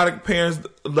like a lot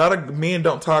of men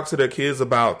don't talk to their kids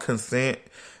about consent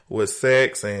with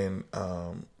sex, and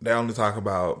they only talk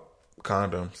about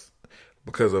condoms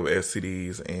because of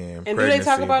STDs and do pregnancy. they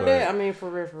talk about that? I mean, for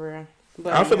real.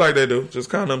 But, I feel like they do. Just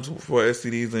condoms for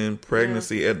STDs and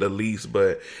pregnancy at the least.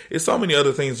 But it's so many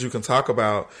other things you can talk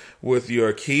about with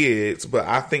your kids. But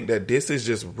I think that this is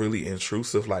just really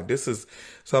intrusive. Like, this is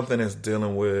something that's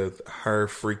dealing with her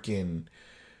freaking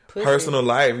personal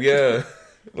life. Yeah.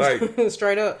 Like,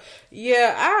 straight up.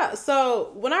 Yeah.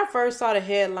 So when I first saw the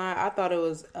headline, I thought it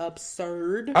was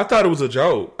absurd. I thought it was a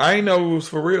joke. I didn't know it was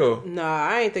for real. Nah,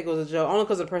 I didn't think it was a joke. Only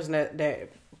because of the person that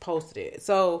posted it.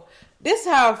 So this is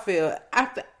how I feel.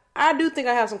 I do think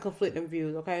I have some conflicting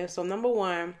views. Okay, so number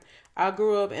one, I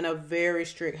grew up in a very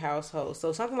strict household,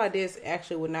 so something like this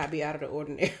actually would not be out of the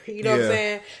ordinary. You know what I'm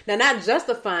saying? Now, not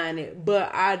justifying it, but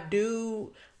I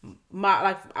do.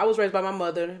 I was raised by my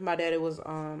mother. My daddy was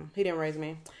he didn't raise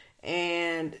me.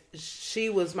 And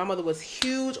my mother was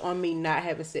huge on me not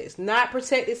having sex, not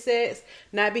protected sex,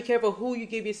 not be careful who you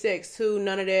give your sex to,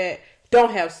 none of that.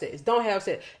 Don't have sex.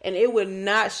 And it would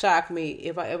not shock me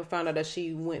if I ever found out that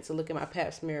she went to look at my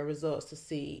pap smear results to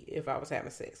see if I was having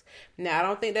sex. Now,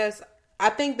 I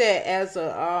think there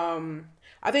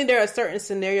are certain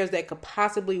scenarios that could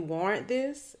possibly warrant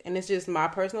this. And it's just my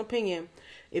personal opinion.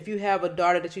 If you have a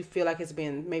daughter that you feel like it's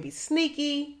been maybe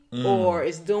sneaky or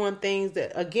it's doing things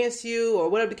that against you or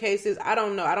whatever the case is, I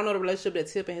don't know. I don't know the relationship that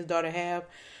Tip and his daughter have.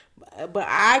 But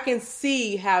I can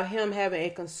see how him having a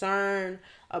concern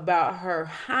about her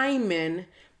hymen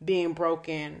being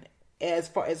broken as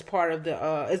part of the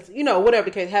whatever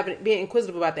the case, being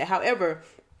inquisitive about that. However,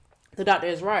 the doctor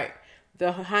is right.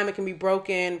 The hymen can be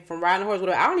broken from riding a horse,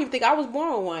 whatever. I don't even think I was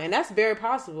born with one, and that's very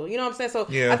possible. You know what I'm saying? So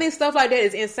I think stuff like that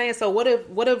is insane. So what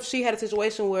if she had a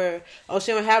situation where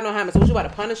she don't have no hymen? So what, you about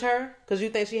to punish her because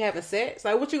you think she having sex?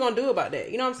 Like, what you gonna do about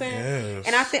that? You know what I'm saying?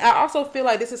 Yes. And I also feel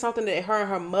like this is something that her and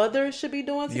her mother should be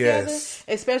doing together,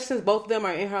 especially since both of them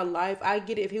are in her life. I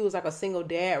get it if he was like a single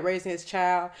dad raising his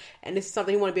child, and this is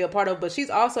something he want to be a part of. But she's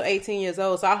also 18 years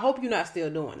old, so I hope you're not still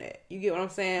doing that. You get what I'm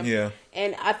saying? Yeah.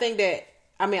 And I think that.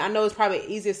 I mean, I know it's probably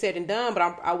easier said than done,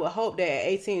 but I would hope that at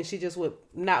 18 she just would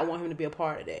not want him to be a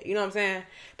part of that. You know what I'm saying?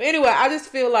 But anyway, I just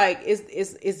feel like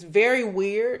it's very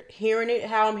weird hearing it,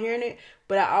 how I'm hearing it,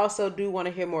 but I also do want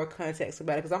to hear more context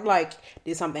about it because I'm like,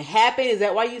 did something happen? Is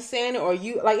that why you saying it? Or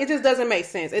you like it just doesn't make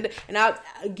sense.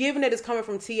 Given that it's coming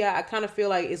from T.I., I kind of feel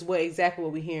like it's exactly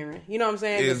what we're hearing. You know what I'm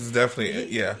saying? It's definitely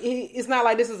it's not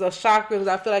like this is a shocker because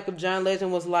I feel like if John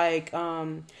Legend was like.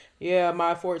 Yeah,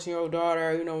 my 14-year-old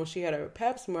daughter, when she had her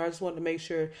pap smear, I just wanted to make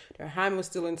sure her hymen was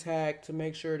still intact to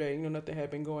make sure that, nothing had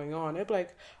been going on. They'd be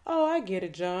like, oh, I get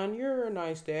it, John. You're a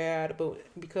nice dad. But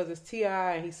because it's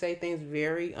T.I. and he say things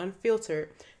very unfiltered,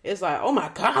 it's like, oh, my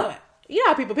God. You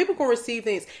know how people can receive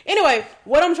things. Anyway,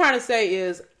 what I'm trying to say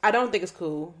is I don't think it's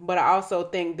cool, but I also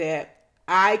think that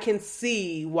I can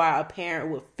see why a parent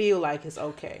would feel like it's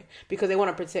okay because they want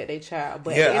to protect their child.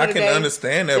 But I can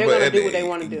understand that. They're but going to do what they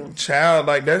want to do. Child,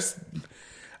 like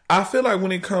I feel like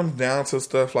when it comes down to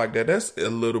stuff like that, that's a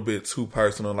little bit too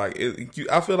personal. Like,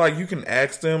 I feel like you can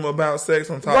ask them about sex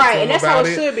and talk to them about it. Right, and that's how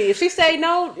it should be. If she say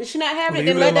no, she's not having it,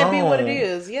 then let that be what it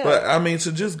is. Yeah. But, I mean,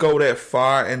 to just go that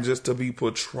far and just to be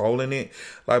patrolling it,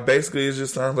 like, basically it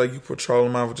just sounds like you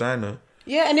patrolling my vagina.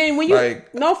 Yeah, and then when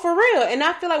no, for real. And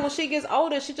I feel like when she gets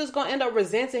older, she's just going to end up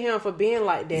resenting him for being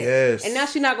like that. Yes. And now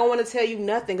she's not going to want to tell you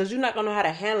nothing because you're not going to know how to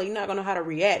handle it. You're not going to know how to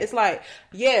react. It's like,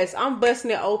 yes, I'm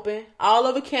busting it open all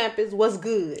over campus. What's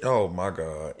good? Oh, my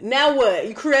God. Now what?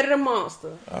 You created a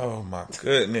monster. Oh, my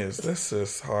goodness. This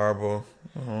is horrible.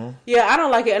 Uh-huh. Yeah, I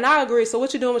don't like it. And I agree. So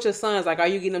what you doing with your sons? Like, are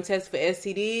you getting them tested for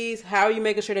STDs? How are you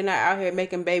making sure they're not out here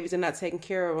making babies and not taking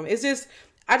care of them? It's just...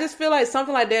 I just feel like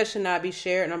something like that should not be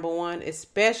shared. Number one,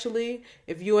 especially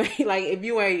if you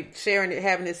ain't sharing it,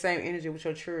 having the same energy with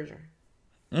your children.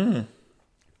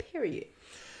 Period.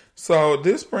 So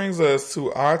this brings us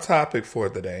to our topic for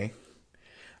the day,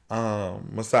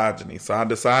 misogyny. So I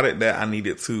decided that I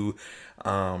needed to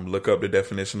look up the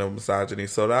definition of misogyny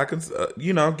so that I can,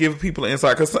 give people an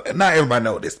insight because not everybody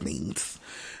know what this means.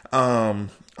 I'm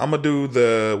gonna do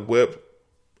the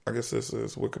I guess this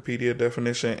is Wikipedia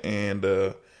definition and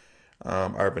the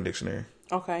Urban Dictionary.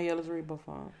 Okay, yeah, let's read both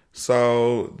of them.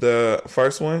 So the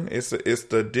first one is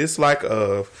the dislike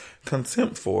of,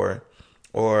 contempt for,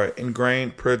 or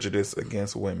ingrained prejudice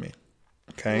against women.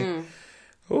 Okay.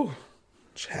 Ooh,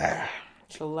 child.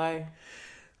 Chile.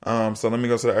 So let me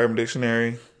go to the Urban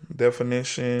Dictionary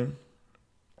definition.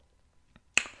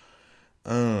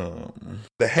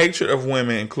 The hatred of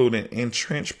women, including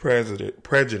entrenched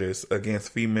prejudice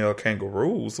against female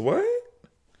kangaroos. What?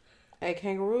 Hey,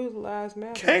 kangaroos lives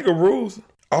matter. Kangaroos?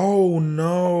 Oh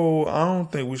no, I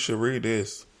don't think we should read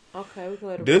this. Okay, we can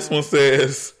let it This run. one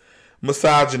says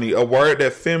Misogyny, a word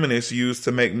that feminists use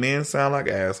to make men sound like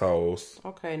assholes.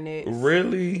 Okay, next.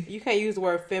 Really? You can't use the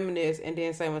word feminist and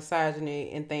then say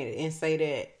misogyny and say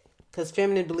that. Because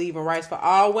feminists believe in rights for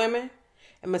all women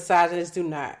and misogynists do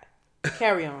not.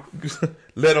 Carry on.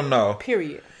 Let them know.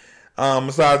 Period.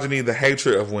 Misogyny, the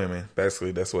hatred of women.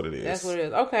 Basically, that's what it is. That's what it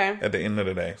is. Okay. At the end of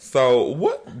the day. So,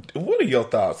 what are your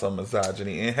thoughts on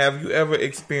misogyny? And have you ever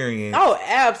experienced? Oh,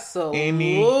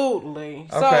 absolutely.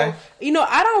 Okay. So,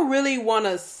 I don't really want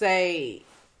to say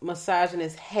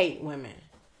misogynists hate women.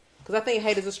 Because I think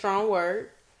hate is a strong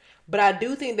word. But I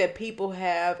do think that people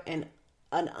have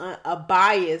a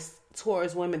bias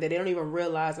towards women that they don't even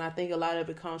realize. And I think a lot of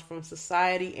it comes from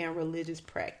society and religious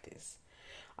practice.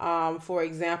 For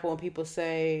example, when people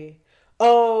say,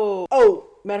 matter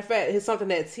of fact, it's something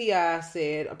that T.I.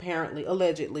 said, apparently,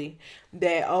 allegedly,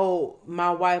 that,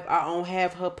 my wife, I own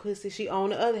half her pussy, she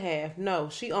own the other half. No,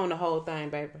 she own the whole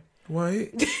thing, baby. What?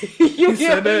 You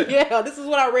said that? Yeah, this is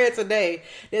what I read today.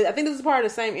 I think this is part of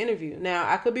the same interview. Now,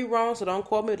 I could be wrong, so don't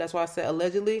quote me. That's why I said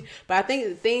allegedly. But I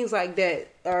think things like that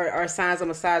are signs of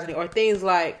misogyny, or things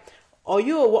like,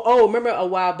 remember a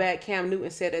while back, Cam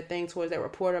Newton said that thing towards that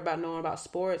reporter about knowing about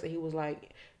sports, and he was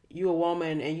like, you a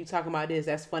woman and you talking about this,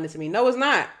 that's funny to me. No, it's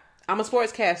not. I'm a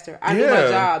sportscaster. I do my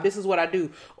job. This is what I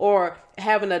do. Or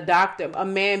having a doctor, a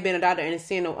man being a doctor and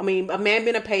seeing, a man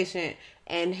being a patient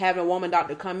and having a woman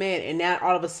doctor come in, and now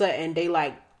all of a sudden they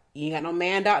like, you ain't got no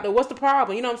man doctor. What's the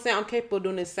problem? You know what I'm saying? I'm capable of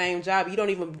doing the same job. You don't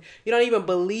even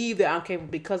believe that I'm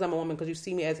capable because I'm a woman, because you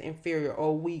see me as inferior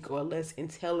or weak or less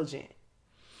intelligent.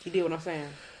 You get what I'm saying?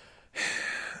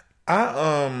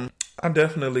 I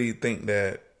definitely think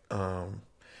that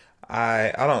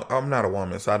I'm not a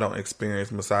woman, so I don't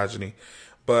experience misogyny.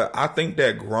 But I think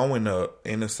that growing up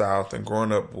in the South and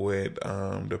growing up with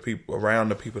the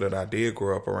people that I did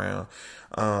grow up around,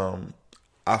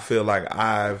 I feel like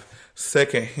I've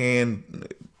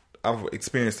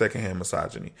experienced secondhand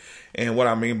misogyny. And what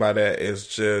I mean by that is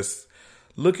just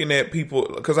looking at people,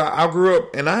 because I grew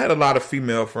up and I had a lot of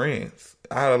female friends.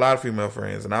 And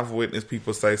I've witnessed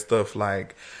people say stuff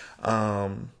like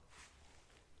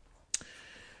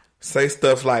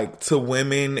to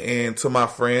women and to my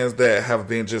friends that have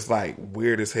been just like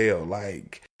weird as hell.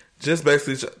 Like just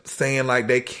basically saying like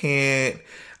they can't,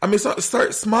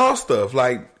 certain small stuff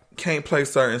like can't play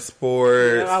certain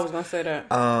sports. Yeah, I was going to say that.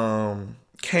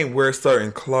 Can't wear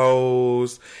certain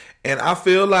clothes. And I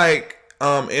feel like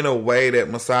in a way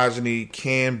that misogyny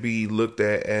can be looked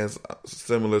at as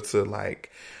similar to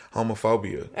like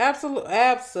homophobia.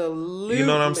 Absolutely. You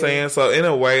know what I'm saying? So in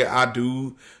a way, I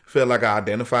do feel like I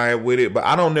identify with it, but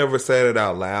I don't never say it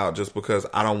out loud just because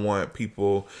I don't want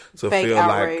people to feel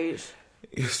outrage. Like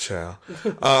it's child.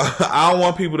 I don't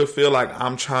want people to feel like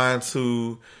I'm trying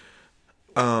to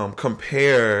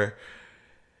compare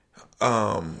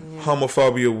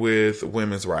homophobia with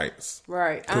women's rights.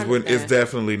 Right. Because it's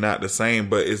definitely not the same,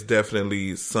 but it's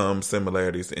definitely some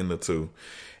similarities in the two.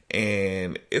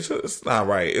 And it's not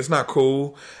right. It's not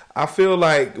cool. I feel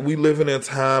like we live in a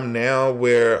time now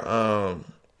where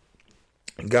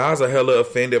guys are hella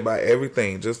offended by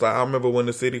everything. Just like I remember when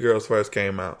the City Girls first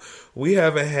came out. We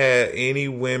haven't had any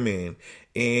women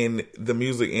in the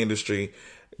music industry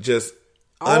just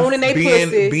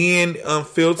being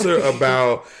unfiltered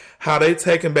about how they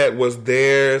taking back what's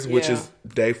theirs, which is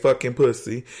they fucking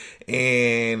pussy.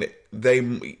 And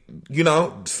they,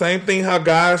 same thing how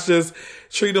guys just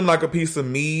treat them like a piece of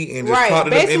meat and just talk to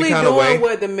them any kind of way. Basically doing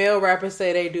what the male rappers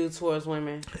say they do towards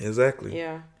women. Exactly.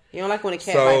 Yeah. You don't like when a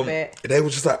cat like that. They were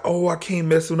just like, I can't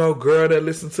mess with no girl that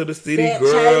listens to the City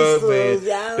Girls.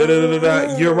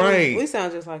 And You're right. We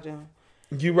sound just like them.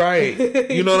 You're right.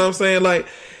 You know what I'm saying? Like,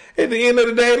 at the end of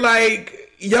the day,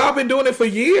 like, y'all been doing it for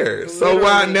years. Literally. So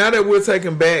why now that we're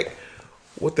taking back,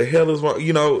 what the hell is wrong?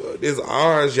 It's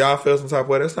ours. Y'all feel some type of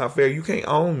way. That's not fair. You can't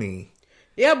own me.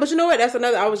 Yeah, but you know what? That's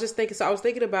another. I was just thinking. So I was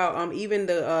thinking about even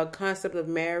the concept of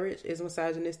marriage is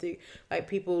misogynistic. Like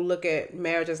people look at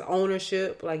marriage as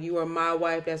ownership. Like you are my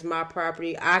wife. That's my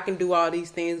property. I can do all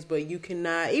these things, but you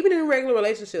cannot. Even in regular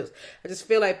relationships, I just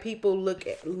feel like people look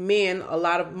at men.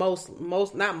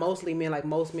 Most not mostly men, like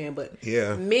most men, but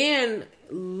men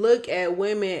look at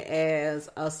women as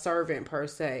a servant per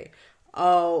se.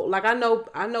 Oh, like I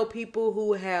know people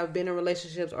who have been in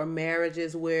relationships or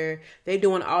marriages where they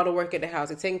doing all the work at the house,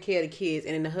 they're taking care of the kids,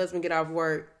 and then the husband get off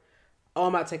work.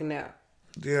 I'm about to take a nap.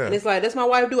 Yeah, and it's like that's my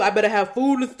wife do. I better have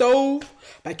food in the stove.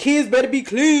 My kids better be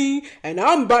clean, and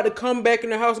I'm about to come back in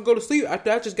the house and go to sleep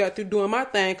after I just got through doing my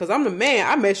thing because I'm the man.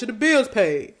 I made sure the bills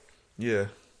paid. Yeah,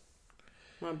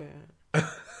 my bad.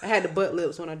 I had the butt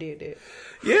lips when I did that.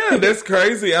 Yeah, that's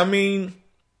crazy. I mean.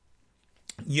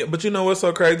 Yeah, but you know what's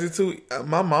so crazy too?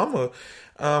 My mama,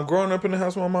 growing up in the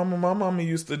house with my mama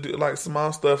used to do like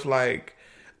small stuff like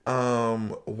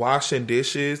washing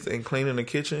dishes and cleaning the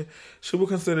kitchen. She would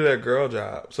consider that girl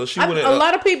job. So she wouldn't. A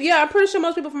lot of people, yeah, I'm pretty sure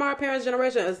most people from our parents'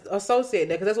 generation associate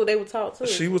that because that's what they were taught too.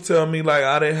 She would tell me like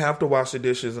I didn't have to wash the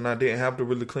dishes and I didn't have to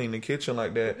really clean the kitchen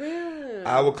like that. Yeah.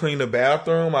 I would clean the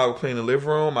bathroom, I would clean the living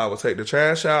room, I would take the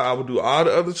trash out, I would do all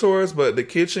the other chores, but the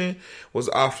kitchen was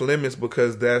off limits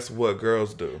because that's what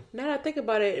girls do. Now that I think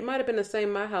about it, it might have been the same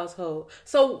in my household.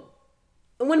 So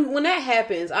when that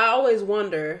happens, I always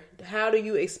wonder, how do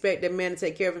you expect that man to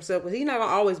take care of himself? Because he's not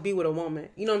gonna always be with a woman.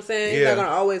 You know what I'm saying? He's not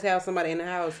gonna always have somebody in the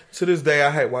house. To this day,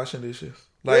 I hate washing dishes.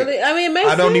 Like, really? I mean, it makes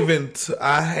I don't sense. even.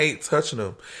 I hate touching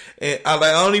them, and I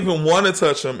don't even want to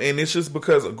touch them. And it's just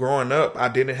because growing up, I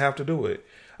didn't have to do it.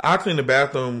 I clean the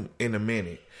bathroom in a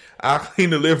minute. I clean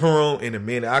the living room in a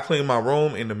minute. I clean my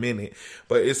room in a minute.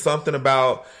 But it's something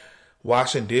about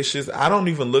washing dishes. I don't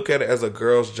even look at it as a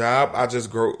girl's job. I just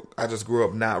grew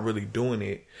up not really doing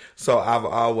it. So I've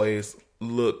always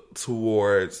looked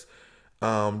towards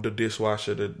the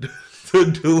dishwasher to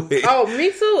do it. Oh,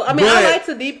 me too. I mean, I like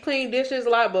to deep clean dishes a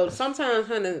lot, but sometimes,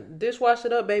 honey, dishwash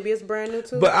it up, baby, it's brand new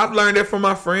too. But I've learned that from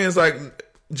my friends, like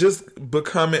just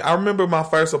becoming. I remember my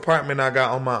first apartment I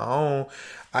got on my own.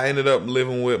 I ended up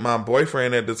living with my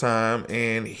boyfriend at the time,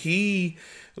 and he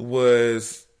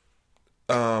was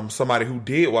somebody who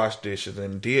did wash dishes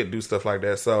and did do stuff like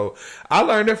that. So I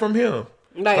learned it from him.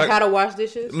 Like how to wash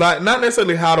dishes? Like, not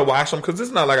necessarily how to wash them, because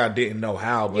it's not like I didn't know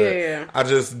how, but yeah. I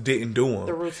just didn't do them.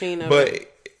 The routine of but, it.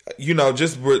 You know,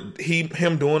 just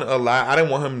him doing it a lot. I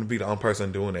didn't want him to be the only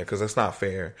person doing that, because that's not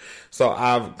fair. So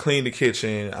I've cleaned the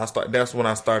kitchen. That's when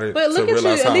I started to realize how important it was. But look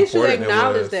at you. At least you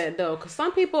acknowledge that, though. Because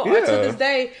some people are, to this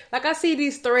day, like I see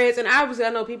these threads, and obviously I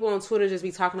know people on Twitter just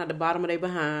be talking at the bottom of their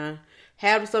behind.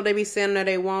 Half the stuff they be saying that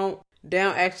they won't, they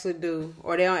don't actually do,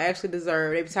 or they don't actually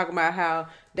deserve. They be talking about how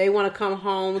they want to come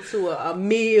home to a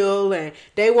meal and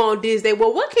they want this.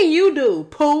 Well, what can you do,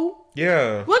 Pooh?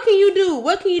 Yeah. What can you do?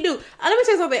 Let me tell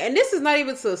you something, and this is not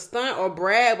even to stunt or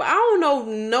brag, but I don't know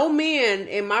no men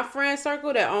in my friend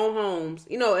circle that own homes.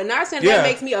 You know, and not saying that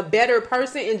makes me a better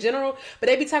person in general, but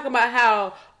they be talking about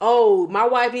how, oh, my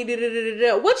wife need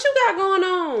da-da-da-da-da. What you got going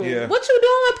on? Yeah. What you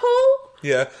doing, Pooh?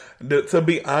 Yeah. To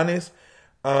be honest,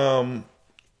 none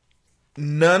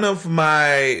of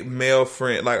my male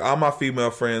friends, like all my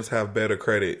female friends, have better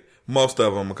credit. Most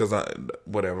of them, because but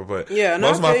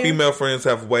most of my female friends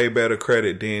have way better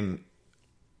credit than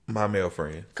my male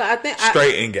friends. I think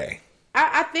straight and gay.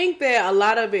 I think that a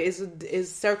lot of it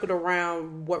is circled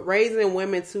around raising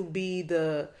women to be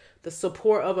the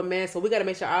support of a man. So we got to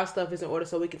make sure our stuff is in order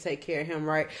so we can take care of him,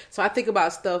 right? So I think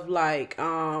about stuff like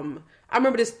I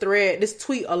remember this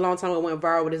tweet a long time ago went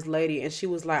viral with this lady, and she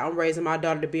was like, "I'm raising my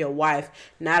daughter to be a wife.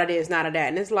 Not of this, not of that."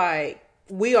 And it's like,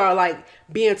 we are like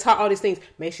being taught all these things.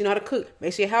 Make sure you know how to cook.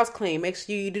 Make sure your house clean. Make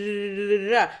sure you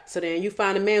da-da-da-da-da-da. So then you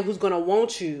find a man who's going to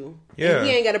want you. Yeah. And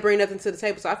he ain't got to bring nothing to the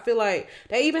table. So I feel like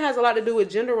that even has a lot to do with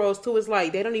gender roles too. It's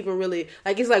like they don't even really,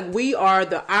 like, it's like we are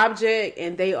the object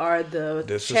and they are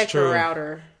the checker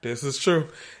outer. This is true.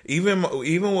 Even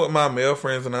with my male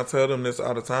friends, and I tell them this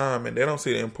all the time, and they don't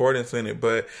see the importance in it,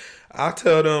 but I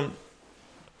tell them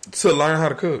to learn how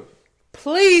to cook.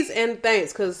 Please and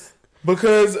thanks, because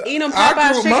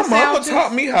my mama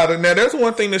taught me how to. Now, that's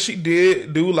one thing that she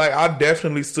did do. Like, I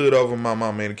definitely stood over my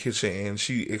mama in the kitchen, and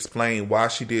she explained why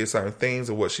she did certain things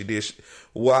and what she did.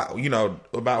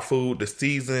 About food, the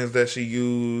seasons that she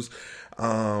used.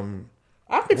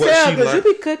 I could tell because you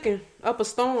be cooking up a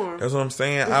storm. That's what I'm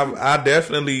saying. I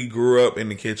definitely grew up in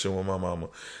the kitchen with my mama,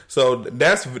 so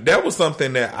that was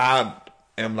something that I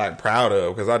am like proud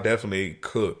of, because I definitely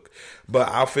cook. But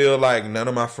I feel like none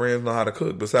of my friends know how to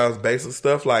cook besides basic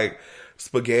stuff like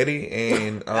spaghetti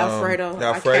and Alfredo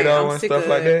and stuff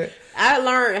like that. I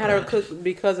learned how to cook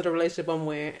because of the relationship I'm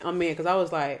in, because I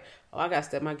was like, I got to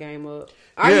step my game up.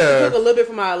 I used to cook a little bit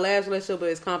for my last relationship, but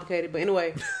it's complicated. But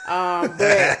anyway,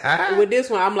 but with this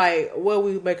one, I'm like, what are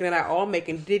we making it out? Oh, I'm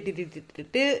making Yeah,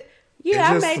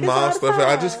 I made this all the time.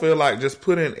 I just feel like just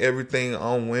putting everything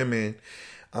on women,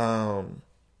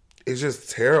 it's just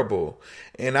terrible.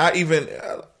 And I even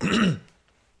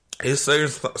it's certain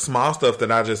small stuff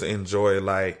that I just enjoy.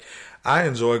 Like, I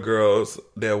enjoy girls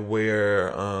that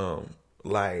wear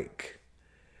like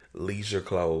leisure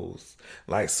clothes,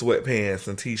 like sweatpants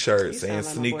and t-shirts and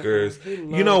sneakers.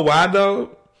 You know why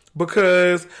though?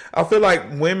 Because I feel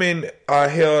like women are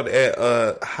held at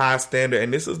a high standard,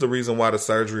 and this is the reason why the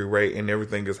surgery rate and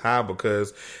everything is high,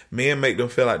 because men make them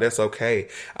feel like that's okay.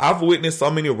 I've witnessed so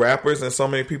many rappers and so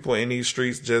many people in these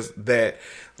streets just that,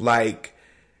 like,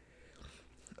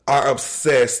 are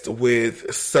obsessed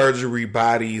with surgery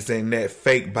bodies and that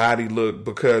fake body look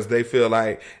because they feel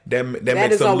like that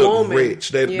makes them look rich.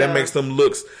 That makes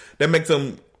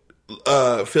them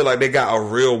feel like they got a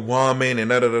real woman and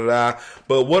da.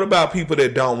 But what about people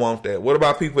that don't want that? What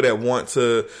about people that want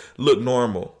to look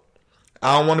normal?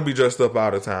 I don't want to be dressed up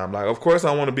all the time. Like, of course,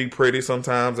 I want to be pretty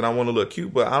sometimes and I want to look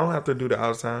cute, but I don't have to do that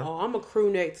all the time. Oh, I'm a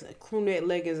crew neck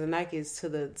leggings and Nikes to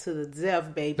the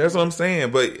death, baby. That's what I'm saying.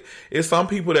 But it's some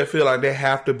people that feel like they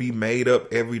have to be made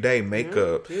up every day,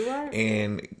 makeup, right.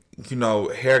 And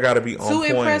hair got to be on point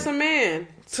to impress a man.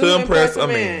 To impress a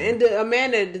man. And a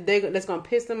man that's going to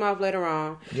piss them off later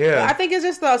on. Yeah. But I think it's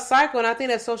just a cycle, and I think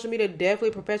that social media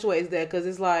definitely perpetuates that because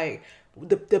it's like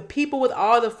the people with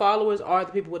all the followers are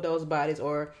the people with those bodies.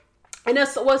 And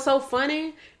that's what's so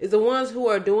funny is the ones who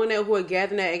are doing that, who are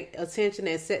gathering that attention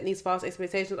and setting these false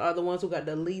expectations are the ones who got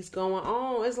the least going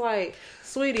on. It's like,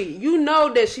 sweetie, you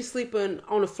know that she's sleeping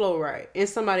on the floor, right, in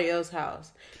somebody else's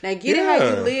house. Now, get it how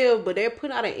you live, but they're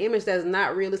putting out an image that's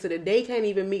not realistic, that they can't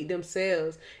even meet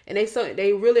themselves. And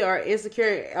they really are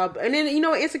insecure. And then,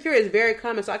 insecure is very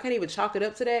common, so I can't even chalk it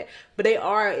up to that. But they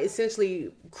are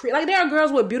essentially, like, there are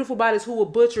girls with beautiful bodies who will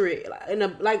butcher it. I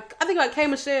think like K.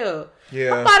 Michelle.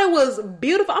 Yeah. Her body was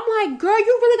beautiful. I'm like, girl,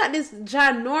 you really got this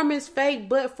ginormous fake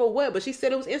butt for what? But she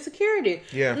said it was insecurity.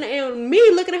 Yeah. And me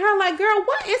looking at her like, girl,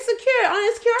 what insecure?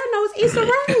 Uninsecure, I know it's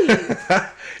Issa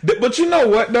Rae. But you know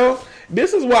what, though?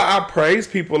 This is why I praise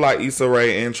people like Issa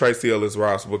Rae and Tracee Ellis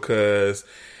Ross, because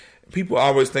people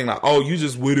always think like, oh, you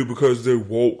just with it because they're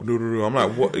woke. I'm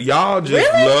like, what? Y'all just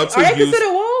really? love to Are they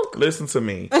considered woke? Listen to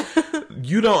me.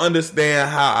 You don't understand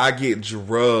how I get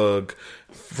drugged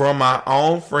from my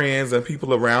own friends and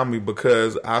people around me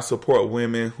because I support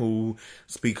women who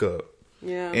speak up.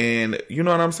 Yeah. And you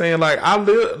know what I'm saying? Like,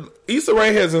 Issa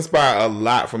Rae has inspired a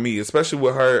lot for me, especially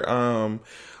with her,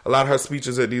 a lot of her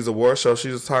speeches at these award shows. She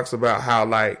just talks about how,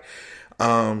 like,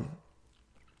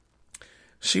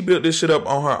 she built this shit up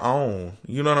on her own.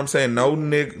 You know what I'm saying? No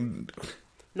niggas,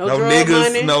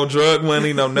 money. No drug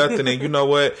money, no nothing. And you know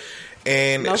what?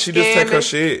 And she just take her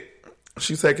shit.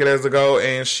 She take it as a go,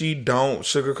 and she don't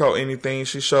sugarcoat anything.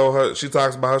 She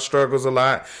talks about her struggles a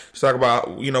lot. She talk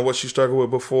about, what she struggled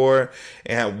with before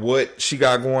and what she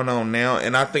got going on now.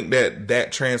 And I think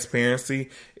that transparency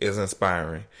is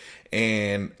inspiring.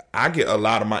 And I get a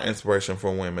lot of my inspiration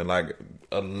from women, like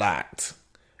a lot.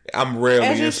 I'm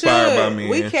rarely inspired by men.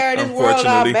 We carry this world on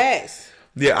our backs.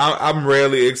 Yeah, I'm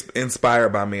rarely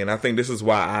inspired by men. I think this is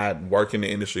why I work in the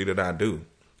industry that I do.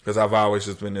 Because I've always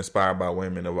just been inspired by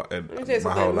women my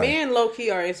whole life. Men low key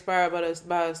are inspired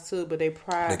by us too, but they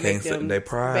pride. They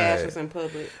bash us in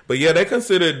public. But yeah, they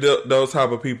consider those type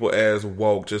of people as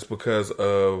woke just because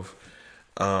of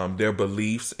their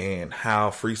beliefs and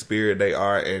how free spirit they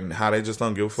are and how they just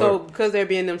don't give a fuck. So because they're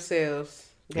being themselves.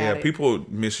 People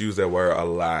misuse that word a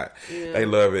lot. Yeah. They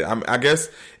love it. I guess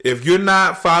if you're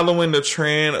not following the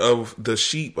trend of the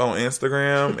sheep on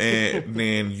Instagram, and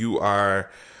then you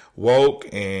are woke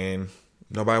and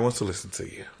nobody wants to listen to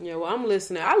you. Yeah, well, I'm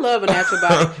listening. I love a natural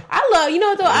body.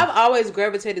 I've always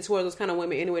gravitated towards those kind of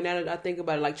women anyway. Now that I think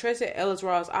about it, like Tracee Ellis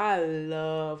Ross, I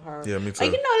love her. Yeah, me too.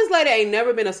 Like, this lady ain't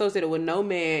never been associated with no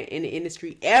man in the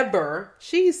industry ever.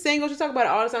 She's single. She talk about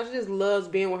it all the time. She just loves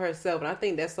being with herself, and I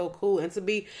think that's so cool. And to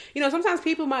be, sometimes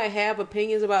people might have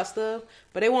opinions about stuff,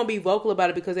 but they won't be vocal about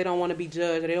it because they don't want to be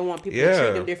judged or they don't want people to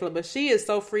treat them differently. But she is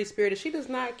so free spirited. She does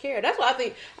not care. That's why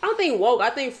I don't think woke. I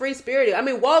think free spirited. I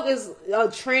mean, woke is a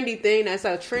trendy thing. That's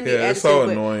a trendy adjective. It's so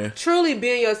annoying. Truly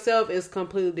being yourself is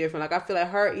completely different. Like, I feel like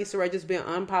her, Issa Rae, just being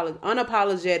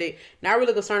unapologetic, not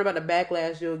really concerned about the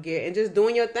backlash you'll get, and just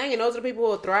doing your thing. And those are the people who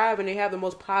will thrive and they have the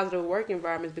most positive work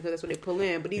environments because that's what they pull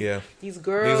in. But these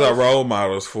girls, these are role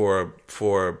models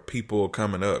for people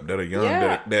coming up that are young.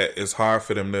 That it's hard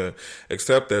for them to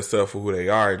accept themselves for who they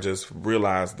are and just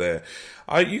realize that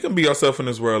you can be yourself in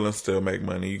this world and still make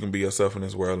money. You can be yourself in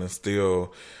this world and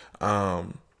still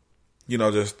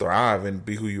just thrive and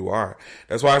be who you are.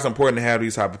 That's why it's important to have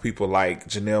these type of people like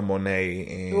Janelle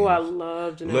Monáe. And I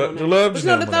love Janelle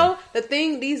Monáe. The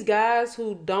thing, these guys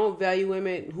who don't value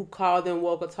women, who call them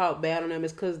woke or talk bad on them,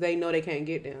 is because they know they can't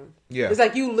get them. Yeah, it's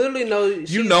like you literally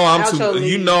know. I'm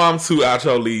too out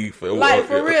your league for real.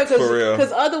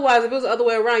 Because otherwise, if it was the other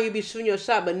way around, you'd be shooting your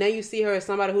shot. But now you see her as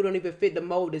somebody who don't even fit the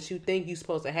mold that you think you're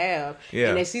supposed to have. Yeah,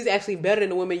 and that she's actually better than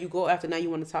the women you go after. Now you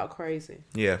want to talk crazy.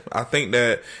 Yeah, I think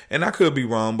that, and I could be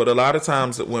wrong, but a lot of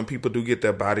times when people do get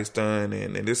their bodies done,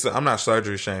 and this, I'm not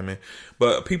surgery shaming,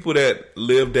 but people that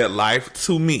live that life,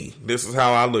 to me, this is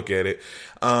how I look at it.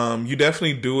 You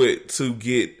definitely do it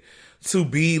to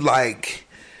be like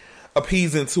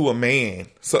appeasing to a man.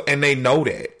 So, and they know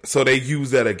that, so they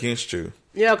use that against you.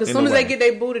 Yeah, because as soon as they get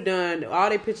their booty done, all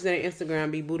their pictures on their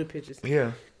Instagram be booty pictures.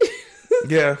 Yeah.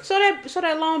 Yeah. Show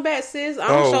that long back, sis. I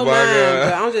don't show mine,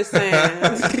 but I'm just saying.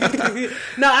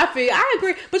 No, I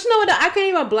agree. But you know what? I can't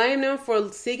even blame them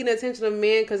for seeking the attention of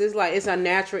men, because it's like it's a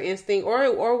natural instinct,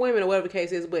 or women, or whatever the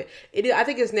case is. But I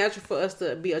think it's natural for us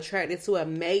to be attracted to a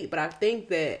mate. But I think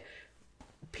that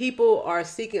people are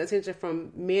seeking attention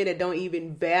from men that don't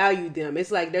even value them.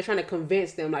 It's like they're trying to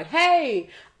convince them, like, hey,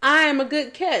 I am a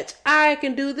good catch. I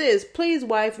can do this. Please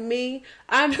wife me.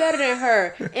 I'm better than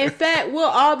her. In fact, we'll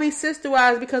all be sister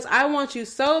wives because I want you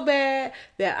so bad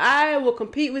that I will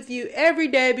compete with you every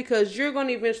day, because you're going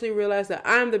to eventually realize that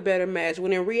I'm the better match.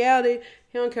 When in reality,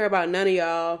 he don't care about none of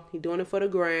y'all. He doing it for the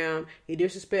gram. He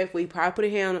disrespectful. He probably put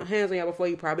his hands on y'all before.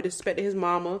 He probably disrespected his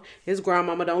mama, his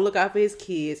grandmama. Don't look out for his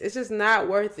kids. It's just not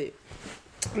worth it.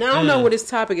 Now, I don't know where this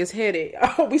topic is headed.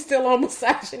 Are we still on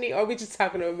misogyny, or are we just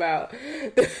talking about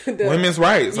the women's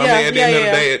rights? I mean, at the end of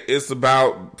the day, it's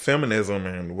about feminism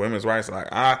and women's rights. Like,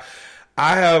 I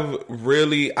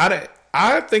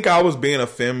think I was being a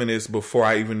feminist before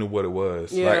I even knew what it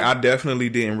was. Yeah. Like, I definitely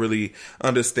didn't really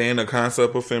understand the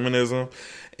concept of feminism,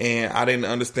 and I didn't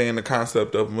understand the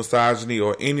concept of misogyny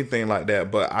or anything like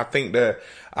that. But I think that,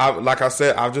 like I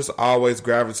said, I've just always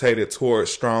gravitated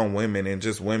towards strong women and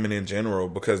just women in general,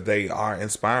 because they are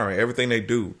inspiring. Everything they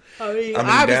do. Oh, yeah. I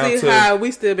mean, obviously,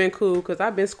 we still been cool, because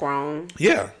I've been strong.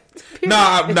 Yeah. For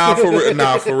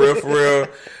real.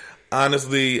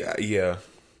 Honestly, yeah.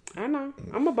 I know.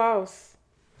 I'm a boss.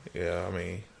 Yeah, I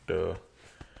mean, duh.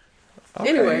 Okay.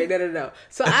 Anyway, no.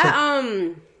 So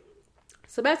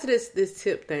so back to this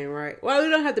tip thing, right? Well, we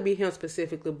don't have to be him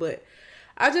specifically, but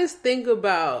I just think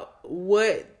about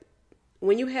when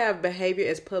you have behavior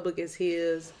as public as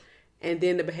his, and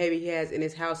then the behavior he has in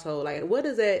his household, like, what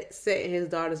does that set in his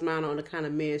daughter's mind on the kind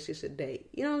of man she should date?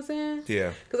 You know what I'm saying?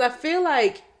 Yeah. Because I feel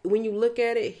like when you look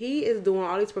at it, he is doing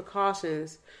all these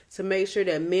precautions to make sure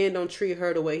that men don't treat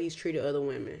her the way he's treated other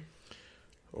women.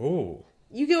 Oh.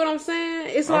 You get what I'm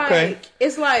saying? It's okay.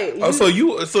 like you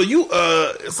woke.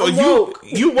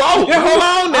 Hold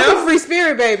on now. I'm a free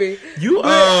spirit, baby. You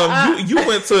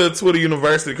went to Twitter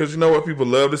University, because you know what people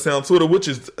love to say on Twitter, which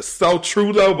is so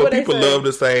true though, but people love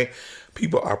to say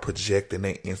people are projecting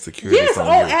their insecurities on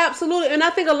you. Absolutely. And I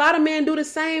think a lot of men do the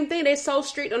same thing. They're so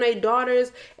strict on their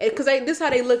daughters, because this is how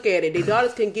they look at it. Their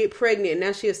daughters can get pregnant, and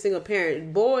now she's a single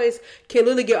parent. Boys can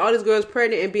literally get all these girls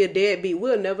pregnant and be a deadbeat.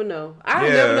 We'll never know. I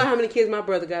don't never know how many kids my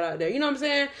brother got out there. You know what I'm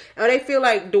saying? Or they feel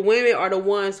like the women are the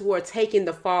ones who are taking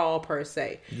the fall, per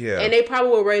se. Yeah. And they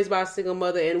probably were raised by a single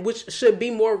mother, and which should be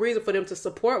more reason for them to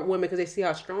support women, because they see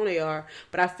how strong they are.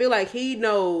 But I feel like he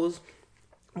knows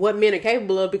what men are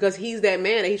capable of, because he's that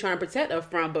man that he's trying to protect her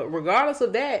from. But regardless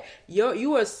of that,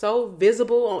 you are so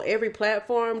visible on every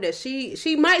platform that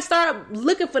she might start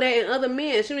looking for that in other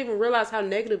men. She don't even realize how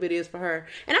negative it is for her.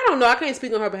 And I don't know, I can't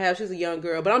speak on her behalf. She's a young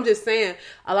girl, but I'm just saying,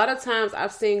 a lot of times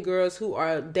I've seen girls who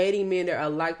are dating men that are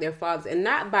like their fathers, and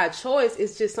not by choice.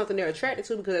 It's just something they're attracted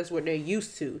to because that's what they're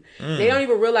used to. They don't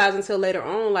even realize until later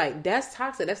on, like, that's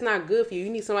toxic. That's not good for you. You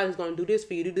need somebody who's going to do this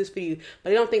for you, do this for you.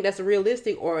 But they don't think that's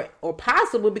realistic or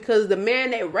possible, because the man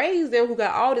that raised them, who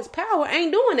got all this power,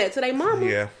 ain't doing that to their mama.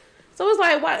 Yeah. So it's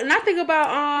like, what? And I think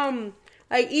about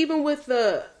like, even with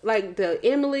the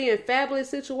Emily and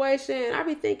Fabulous situation, I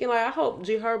be thinking, like, I hope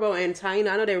G Herbo and Taina,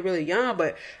 I know they're really young,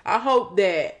 but I hope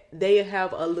that they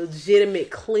have a legitimate,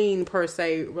 clean, per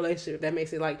se, relationship that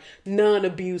makes it, like,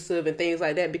 non-abusive and things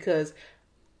like that, because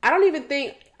I don't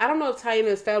know if Taina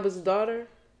is Fabulous' daughter.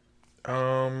 I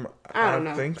don't know.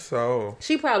 I think so.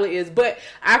 She probably is, but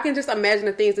I can just imagine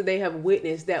the things that they have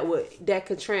witnessed that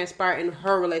could transpire in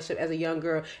her relationship as a young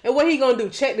girl. And what he gonna do?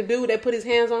 Check the dude that put his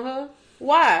hands on her?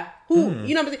 Why? Who?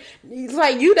 You know what I'm saying? It's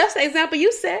like that's the example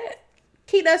you set.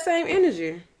 Keep that same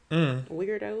energy.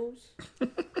 Weirdos.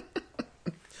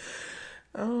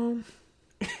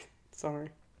 Sorry.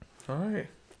 All right.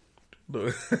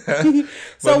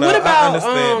 So what about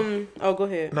oh, go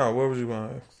ahead. No, what was you going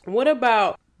to ask? What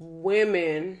about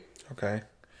women? Okay.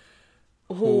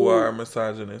 Who are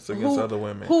misogynist against other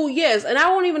women? Yes, and I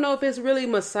don't even know if it's really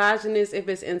misogynist, if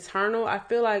it's internal. I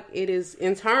feel like it is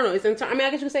internal. It's internal. I mean,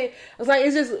 I guess you could say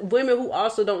it's just women who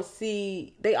also don't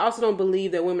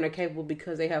believe that women are capable,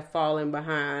 because they have fallen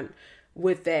behind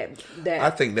with that. I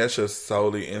think that's just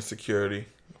solely insecurity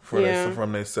from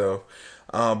themselves.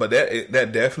 But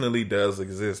that definitely does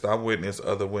exist. I've witnessed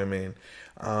other women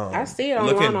I see it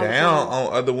looking down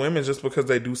on other women just because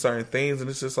they do certain things, and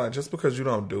it's just like, just because you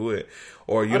don't do it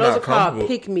or you're not comfortable. Those are called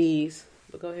pick-me's.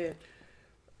 But go ahead.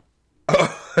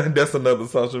 That's another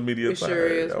social media. It sure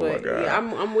is, oh but yeah,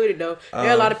 I'm with it though.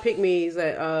 There are a lot of pick-me's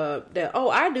that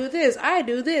I do this, I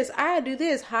do this, I do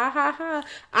this, ha ha ha.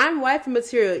 I'm wifey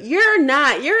material. You're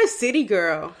not. You're a city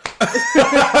girl. Now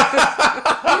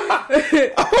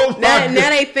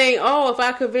they think, if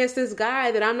I convince this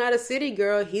guy that I'm not a city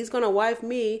girl, he's gonna wife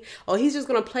me, or he's just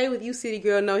gonna play with you, city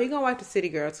girl. No, he's gonna wife the city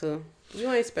girl too. You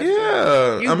ain't special.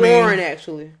 Yeah, you boring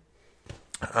actually.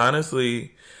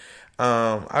 Honestly.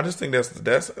 I just think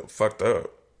that's fucked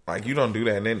up. Like, you don't do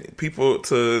that. And then people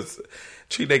to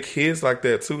treat their kids like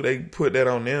that too, they put that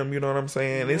on them. You know what I'm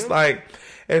saying? Mm-hmm. It's like,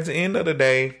 at the end of the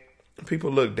day, people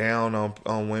look down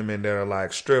on women that are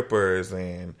like strippers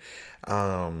and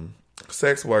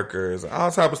sex workers, all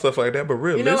type of stuff like that. But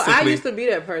realistically, I used to be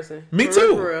that person. Me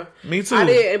too. For real. Me too. I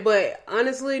did. But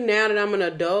honestly, now that I'm an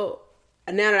adult,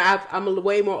 now that I'm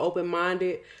way more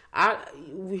open-minded,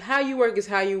 how you work is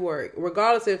how you work.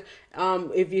 Regardless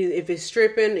if it's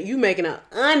stripping, you're making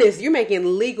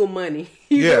legal money.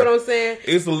 You know what I'm saying?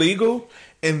 It's legal,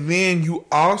 and then you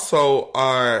also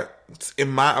are,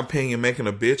 in my opinion, making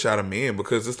a bitch out of men,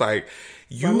 because it's like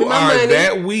you are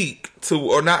that weak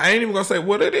or not. I ain't even gonna say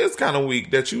what it is. Kind of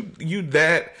weak that you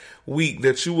that weak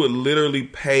that you would literally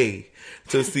pay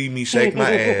to see me shake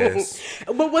my ass.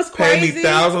 But what's crazy? Pay me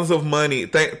thousands of money,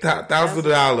 thousands of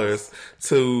dollars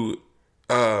to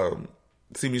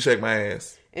see me shake my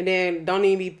ass. And then don't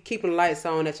even be keeping the lights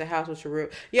on at your house with your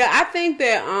rib. Yeah, I think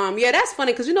that, that's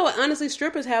funny. Because you know what? Honestly,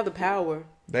 strippers have the power.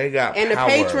 They got and power.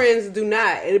 The patrons do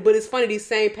not. But it's funny, these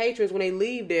same patrons, when they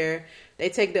leave there, they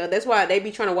take that's why they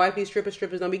be trying to wipe these strippers.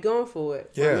 Strippers don't be going for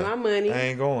it. Yeah. My money. I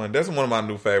ain't going. That's one of my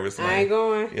new favorites. I ain't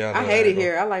going. Yeah, I hate it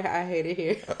here. I hate it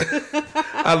here.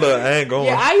 I ain't going.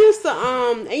 Yeah, I used to,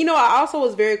 and I also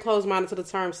was very close-minded to the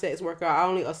term sex worker. I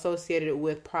only associated it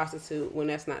with prostitute when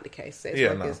that's not the case. Sex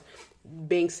work is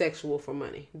being sexual for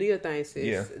money. Do your thing, sis.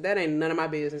 Yeah. That ain't none of my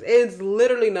business. It's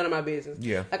literally none of my business.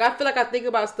 Yeah. Like, I feel like I think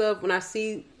about stuff when I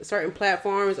see certain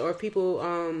platforms or people,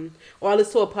 or I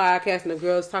listen to a podcast and the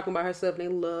girl's talking about herself and they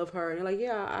love her and they're like,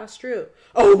 yeah, I strip.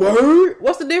 Oh, word?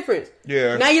 What's the difference?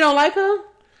 Yeah. Now you don't like her?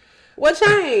 What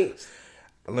changed?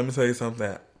 Let me tell you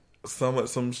something.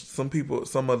 Some people,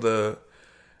 some of the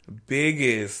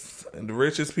biggest and the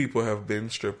richest people have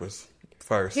been strippers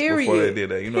first. Period. Before they did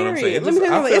that. You know what I'm saying? Let me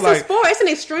tell you, it's a sport. It's an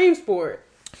extreme sport.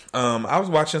 I was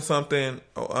watching something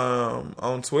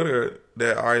on Twitter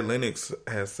that Ari Lennox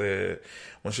has said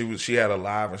when she had a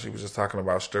live and she was just talking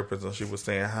about strippers and she was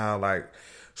saying how like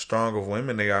strong of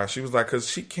women they are. She was like, because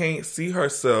she can't see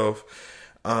herself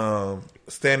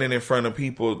standing in front of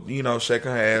people,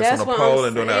 shaking her ass on a pole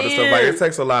and doing that other stuff. Like, it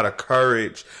takes a lot of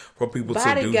courage for people to do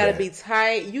that. Body gotta be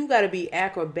tight. You gotta be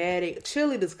acrobatic.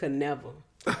 Cheerleaders could never.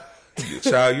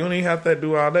 Child, you don't even have to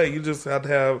do all that. You just have to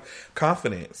have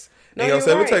confidence. No, and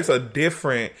right. It takes a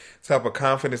different type of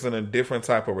confidence and a different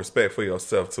type of respect for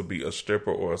yourself to be a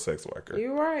stripper or a sex worker.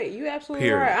 You're right. You absolutely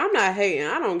right. I'm not hating.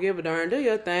 I don't give a darn. Do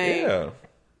your thing. Yeah.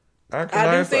 I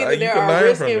do think that there are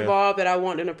risks involved that I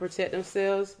want them to protect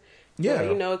themselves. Yeah.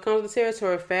 But, it comes with the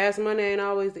territory. Fast money ain't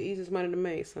always the easiest money to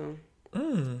make. So.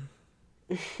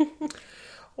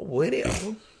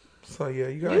 Whatever. So yeah,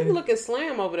 you looking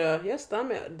slam over there. Your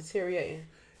stomach deteriorating.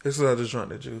 This is I just drank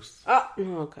the juice. Oh,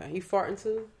 okay. You farting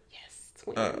too? Yes.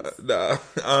 Nah.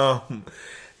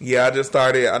 Yeah, I just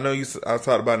started. I know I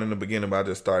talked about it in the beginning, but I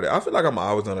just started. I feel like I'm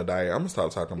always on a diet. I'm gonna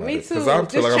stop talking about it because I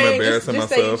feel like I'm embarrassing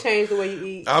myself. Say you change the way you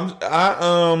eat. I'm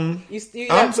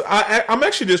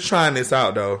actually just trying this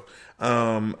out though.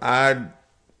 I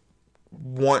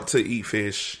want to eat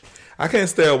fish. I can't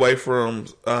stay away from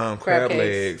crab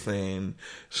legs and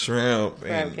shrimp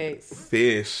and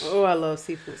fish. Oh, I love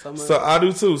seafood so much. So I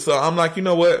do too. So I'm like, you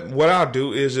know what? What I'll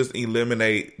do is just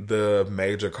eliminate the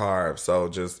major carbs. So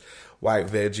just white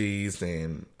veggies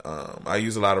and I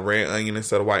use a lot of red onion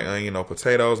instead of white onion. No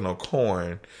potatoes, no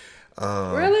corn.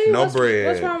 Really? No bread.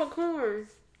 What's wrong with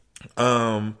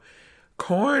corn?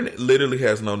 Corn literally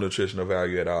has no nutritional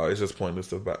value at all. It's just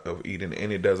pointless of eating,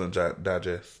 and it doesn't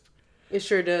digest. It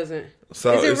sure doesn't.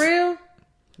 So is it real?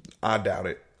 I doubt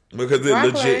it because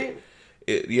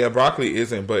broccoli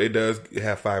isn't, but it does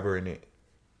have fiber in it.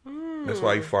 That's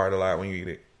why you fart a lot when you eat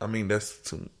it. I mean, that's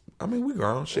too. I mean, we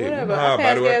grown shit. Whatever. I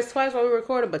passed gas twice while we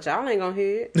recorded, but y'all ain't gonna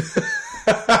hear it.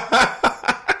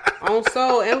 On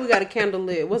soul, and we got a candle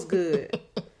lit. What's good?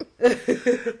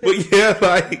 But yeah,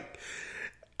 like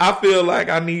I feel like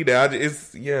I need that.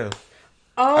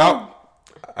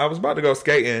 I was about to go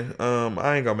skating.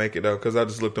 I ain't gonna make it though because I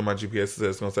just looked on my GPS. It says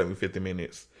it's gonna take me 50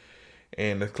 minutes,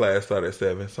 and the class started at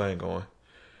 7, so I ain't going.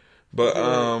 But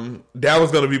that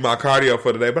was gonna be my cardio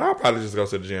for today. But I'll probably just go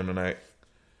to the gym tonight.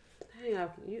 Dang,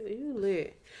 you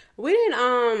lit. We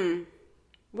didn't.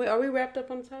 Wait, are we wrapped up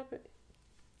on the topic?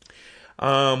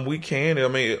 We can. I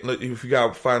mean, if you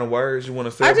got final words you want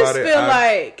to say about it. I just feel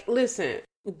like, listen,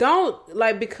 don't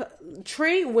because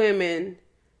treat women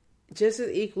just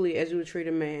as equally as you would treat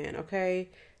a man. Okay,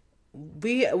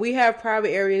 we have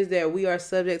private areas that we are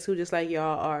subject to, just like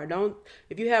y'all are.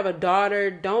 If you have a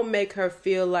daughter, don't make her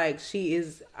feel like she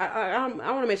is. I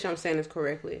want to make sure I'm saying this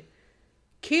correctly.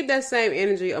 Keep that same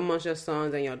energy amongst your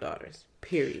sons and your daughters.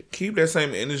 Period. Keep that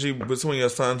same energy between your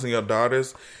sons and your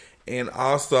daughters. And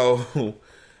also,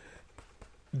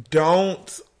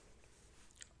 don't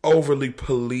overly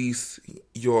police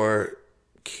your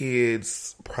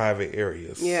kids' private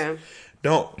areas. Yeah.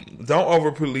 Don't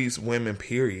over police women,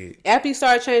 period. After you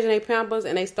start changing their pampers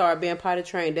and they start being potty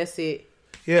trained, that's it.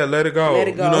 Yeah, let it go.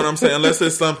 You know what I'm saying? Unless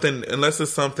it's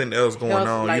something else going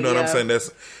on. Like, you know what I'm saying?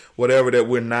 That's whatever that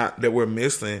we're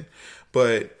missing.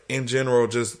 But in general,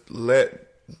 just let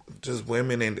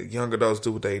women and young adults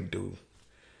do what they do.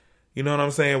 You know what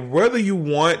I'm saying? Whether you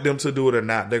want them to do it or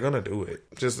not, they're going to do it.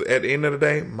 Just at the end of the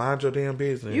day, mind your damn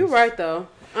business. You're right, though.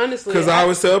 Honestly. Because I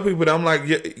always tell people that I'm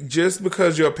like, just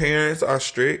because your parents are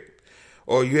strict,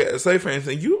 or you say, for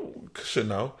instance, you should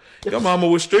know, your mama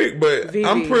was strict, but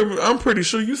I'm pretty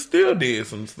sure you still did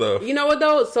some stuff. You know what,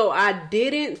 though? So I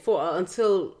didn't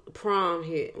until prom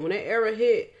hit. When that era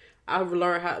hit, I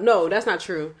learned how. No, that's not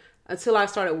true. Until I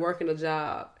started working a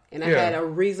job. And I had a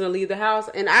reason to leave the house.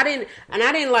 And I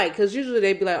didn't like, because usually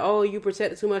they'd be like, oh, you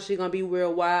protected too much, she's going to be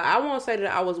real wild. I won't say that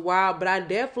I was wild, but I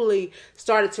definitely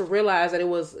started to realize that it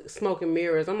was smoke and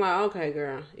mirrors. I'm like, okay,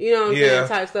 girl. You know what I'm saying?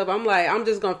 Type stuff. I'm like, I'm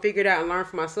just going to figure it out and learn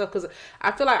for myself. Because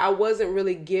I feel like I wasn't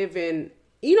really given,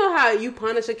 you know how you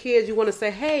punish a kid, you want to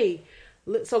say, hey.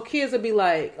 So kids would be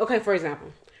like, okay, for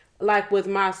example, like with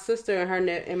my sister and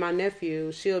and my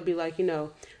nephew, she'll be like, you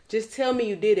know, just tell me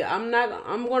you did it. I'm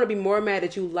going to be more mad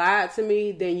that you lied to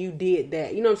me than you did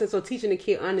that. You know what I'm saying? So teaching the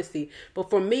kid honesty. But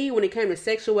for me, when it came to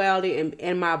sexuality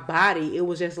and my body, it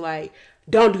was just like,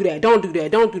 don't do that. Don't do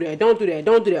that. Don't do that. Don't do that.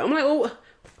 Don't do that. I'm like, well,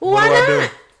 why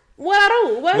not? What I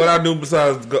do? What I do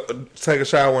besides take a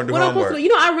shower and do homework? You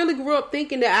know, I really grew up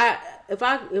thinking that if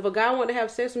a guy wanted to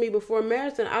have sex with me before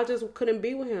marriage, then I just couldn't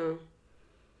be with him.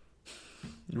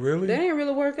 Really? That didn't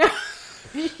really work out.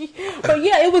 But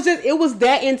yeah, it was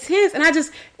that intense,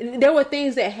 and there were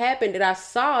things that happened that I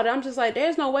saw that I'm just like,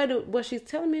 there's no way that what she's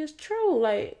telling me is true.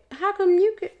 Like, how come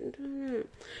you could?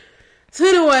 So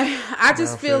anyway, I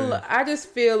just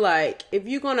feel like if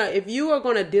you are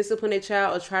gonna discipline a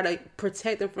child or try to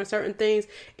protect them from certain things,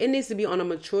 it needs to be on a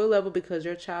mature level, because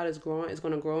your child is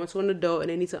gonna grow into an adult, and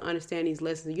they need to understand these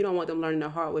lessons. You don't want them learning the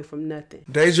hard way from nothing.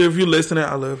 Deja, if you're listening,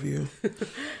 I love you.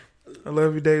 I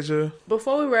love you, Deja.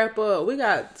 Before we wrap up, we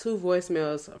got 2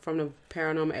 voicemails from the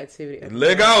Paranormal Activity episode.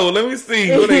 Let go. Let me see.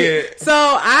 Go ahead.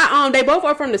 So they both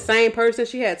are from the same person.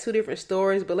 She had 2 different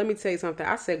stories, but let me tell you something.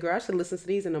 I said, girl, I should listen to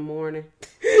these in the morning.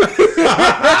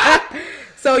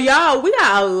 So y'all, we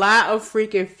got a lot of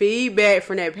freaking feedback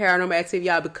from that Paranormal Activity,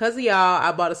 y'all. Because of y'all,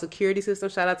 I bought a security system.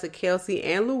 Shout out to Kelsey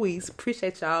and Louise.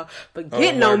 Appreciate y'all for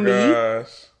getting on me.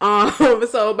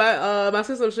 So my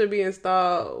system should be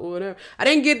installed or whatever. I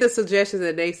didn't get the suggestions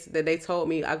that they told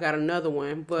me. I got another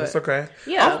one, but it's okay.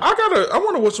 Yeah, I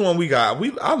wonder which one we got.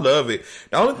 I love it.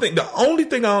 The only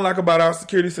thing I don't like about our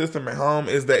security system at home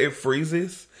is that it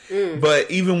freezes. But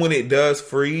even when it does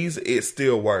freeze, it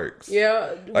still works.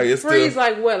 Yeah, like it's freeze still,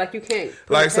 like what? Like you can't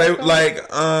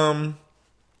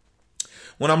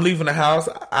when I'm leaving the house,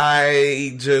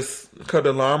 I just cut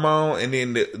the alarm on, and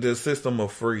then the system will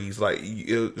freeze. Like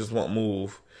it just won't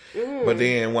move. But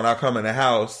then when I come in the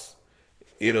house,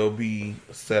 it'll be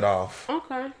set off.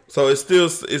 Okay. So it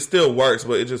still works,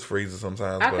 but it just freezes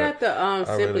sometimes. I got the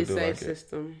Simply Safe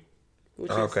system, which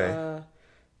is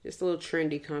just a little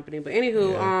trendy company. But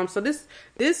anywho, so these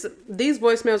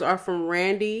voicemails are from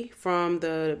Randy from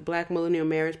the Black Millennial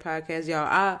Marriage Podcast. Y'all,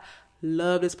 I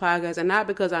love this podcast, and not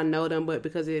because I know them, but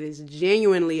because it is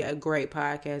genuinely a great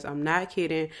podcast. I'm not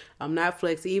kidding. I'm not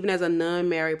flexing. Even as a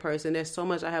non-married person, there's so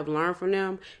much I have learned from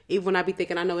them. Even when I be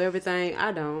thinking I know everything,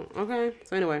 I don't. Okay?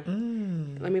 So anyway,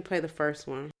 let me play the first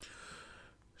one.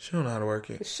 She don't know how to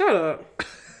work it. Shut up.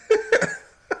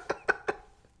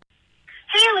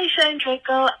 Hey, Alicia and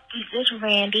Draco. This is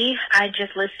Randy. I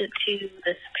just listened to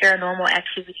this Paranormal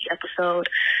Activity episode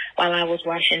while I was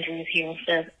washing drills here and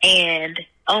stuff. And,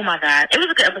 oh my God, it was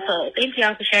a good episode. Thank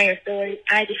y'all for sharing your stories.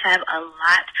 I just have a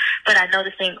lot, but I know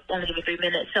this thing only give me 3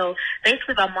 minutes. So,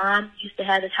 basically, my mom used to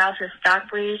have this house in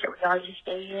Stockbridge that we all used to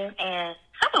stay in. And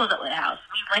something was up with the house.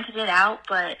 We rented it out,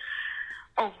 but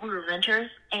we were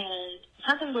renters. And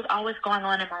something was always going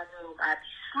on in my room. I'd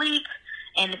be asleep,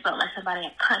 and it felt like somebody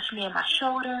had punched me in my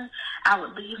shoulder. I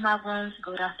would leave my room to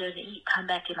go downstairs and eat, come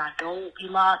back and my door would be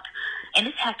locked. And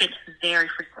this happened very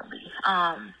frequently.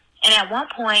 And at one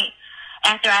point,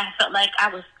 after I felt like I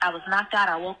was knocked out,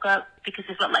 I woke up because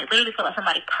it literally felt like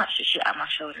somebody punched the shit out of my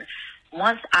shoulder.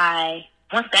 Once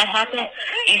that happened, I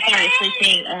started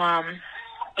sleeping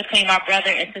between my brother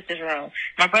and sister's room.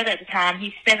 My brother at the time,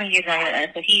 he's 7 years younger than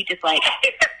us, so he just like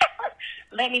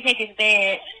let me take his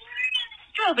bed,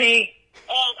 Joby,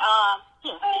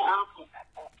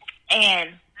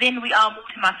 and then we all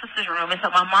moved to my sister's room, and so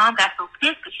my mom got so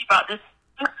pissed because she brought this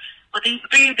with these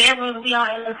 3 bedrooms, and we all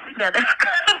ended up together.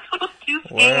 I was too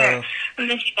scared. Wow. And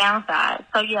then she downsized.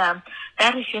 So yeah,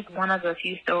 that is just one of the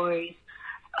few stories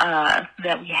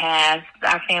that we have.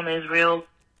 Our family is real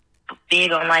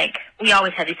big on, like, we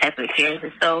always have these types of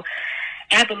experiences. So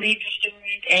I believe your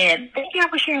stories, and thank you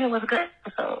for sharing. It was a good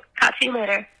episode. Talk to you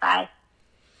later. Bye.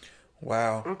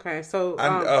 Wow. Okay, so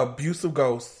abusive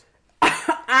ghosts.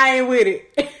 I ain't with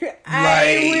it. I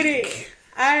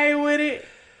ain't with it.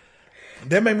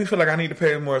 That made me feel like I need to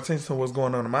pay more attention to what's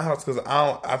going on in my house, because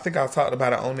I think I talked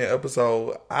about it on that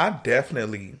episode. I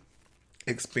definitely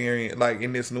experience, like,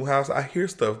 in this new house, I hear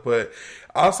stuff, but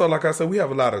also, like I said, we have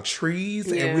a lot of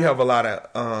trees and we have a lot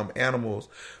of animals.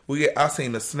 I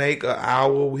seen a snake, an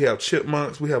owl, we have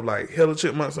chipmunks, we have like hella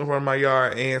chipmunks in front of my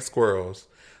yard, and squirrels.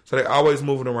 So they're always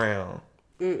moving around.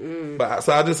 But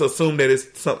so I just assume that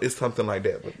it's something like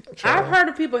that. But I've heard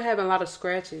of people having a lot of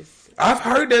scratches. I've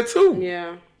heard that too.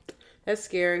 Yeah. That's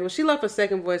scary. Well, she left a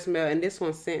second voicemail, and this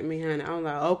one sent me, honey. I'm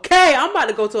like, okay, I'm about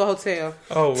to go to a hotel.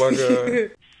 Oh, my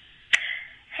God.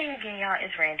 Hey again, y'all.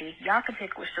 It's Randy. Y'all can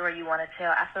pick which story you want to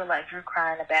tell. I feel like Drew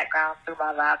crying in the background threw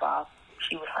my vibe off.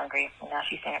 She was hungry, and now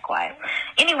she's staying quiet.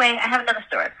 Anyway, I have another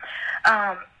story.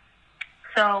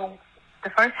 So the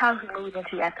first house we moved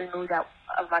into after we moved out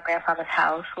of my grandfather's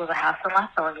house was a house in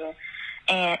Lithonia,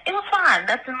 and it was fine.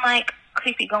 Nothing like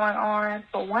creepy going on.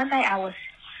 But one night I was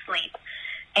asleep,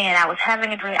 and I was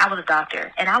having a dream. I was a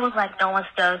doctor, and I was like knowing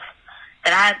stuff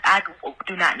that I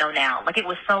do not know now. Like, it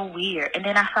was so weird. And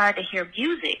then I started to hear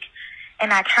music,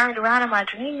 and I turned around in my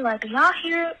dream like, do y'all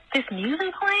hear this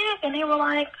music playing? And they were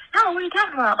like, no, what are you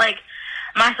talking about? Like,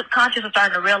 my subconscious was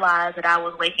starting to realize that I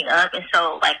was waking up, and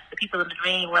so, like, the people in the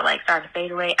dream were, like, starting to fade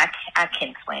away. I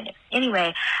can't explain it.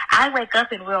 Anyway, I wake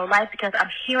up in real life because I'm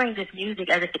hearing this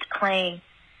music as if it's playing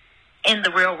in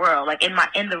the real world, like, in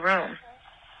the room.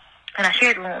 And I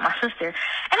shared the room with my sister, and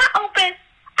I opened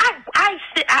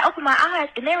my eyes,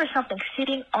 and there was something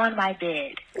sitting on my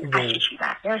bed. Mm-hmm. I shit you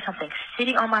not. There was something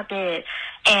sitting on my bed,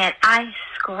 and I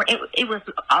screamed. It was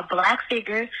a black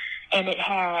figure, and it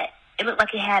looked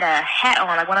like it had a hat on,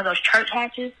 like one of those church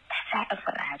hats.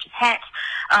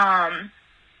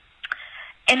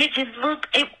 And it just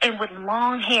looked, and with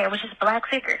long hair, it was just a black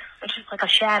figure, which was like a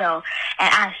shadow.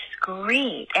 And I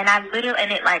screamed, and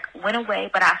and it like went away,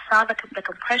 but I saw the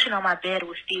compression on my bed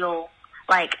was still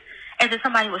like, as if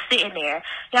somebody was sitting there.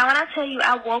 Y'all, when I tell you,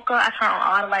 I woke up, I turned on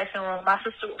all the lights in the room. My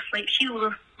sister was asleep. She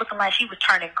was looking like she was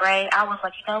turning gray. I was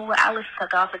like, you know what? I listened to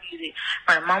gospel music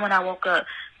from the moment I woke up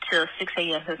till 6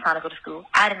 a.m. to the time to go to school.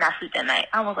 I did not sleep that night.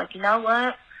 I was like, you know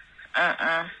what?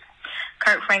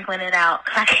 Kirk Franklin it out.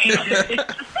 I can't do it.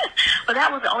 But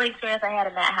that was the only experience I had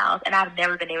in that house, and I've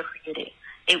never been able to forget it.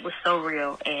 It was so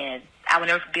real, and I would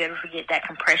never be able to forget that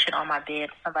compression on my bed.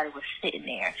 Somebody was sitting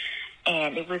there,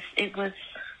 and it was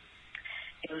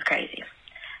crazy.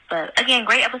 But again,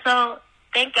 great episode.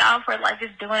 Thank y'all for like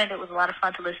just doing it. It was a lot of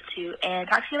fun to listen to. And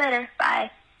talk to you later.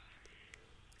 Bye.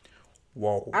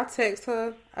 Whoa. I text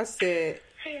her. I said,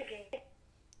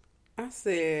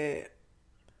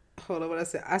 hold on, what I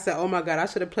said? I said, oh my God, I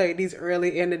should have played these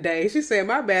early in the day. She said,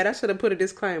 my bad, I should have put a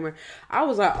disclaimer. I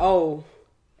was like, oh.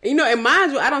 You know, and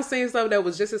mind you, I don't sing stuff that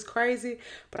was just as crazy,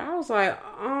 but I was like,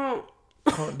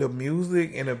 the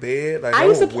music in the bed. Like, I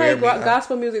used to play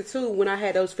gospel music too when I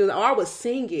had those feelings. Or I would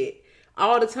sing it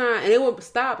all the time, and it would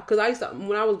stop because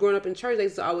when I was growing up in church, they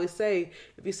used to always say,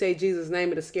 if you say Jesus'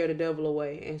 name, it'll scare the devil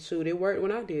away. And shoot, it worked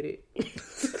when I did it.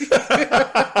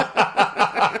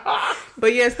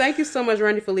 But yes, thank you so much,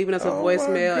 Randy, for leaving us a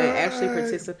voicemail and actually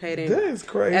participating. That is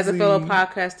crazy. As a fellow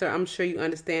podcaster, I'm sure you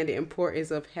understand the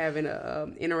importance of having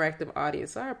an interactive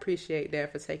audience. So I appreciate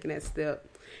that for taking that step.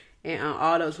 And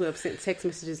all those who have sent text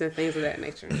messages and things of that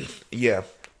nature. Yeah.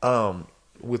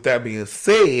 With that being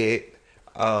said,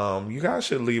 you guys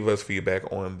should leave us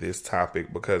feedback on this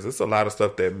topic because it's a lot of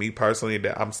stuff that me personally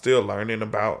that I'm still learning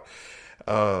about.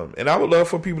 And I would love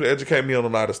for people to educate me on a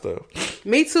lot of stuff.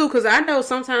 Me too, because I know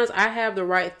sometimes I have the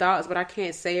right thoughts, but I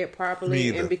can't say it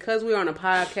properly. And because we're on a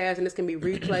podcast and this can be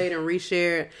replayed and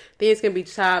reshared, things can be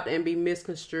chopped and be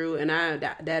misconstrued. And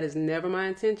that is never my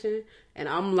intention. And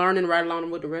I'm learning right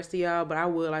along with the rest of y'all, but I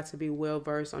would like to be well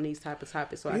versed on these type of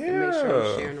topics so I can make sure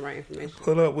I'm sharing the right information.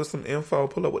 Pull up with some info.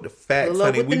 Pull up with the facts,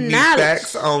 honey. We need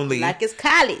facts only. Like it's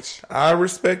college. I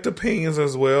respect opinions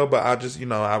as well, but I just,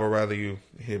 I would rather you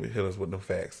hit us with the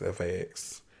facts.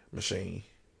 FAX machine.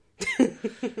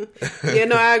 Yeah,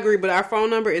 no, I agree. But our phone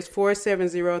number is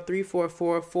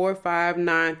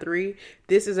 470-344-4593.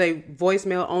 This is a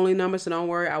voicemail only number, so don't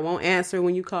worry. I won't answer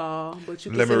when you call. But you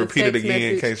can let me repeat it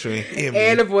again in case you ain't hear me.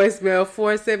 And a voicemail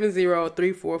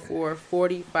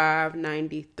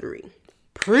 470-344-4593.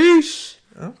 Preach.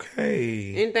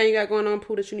 Okay. Anything you got going on,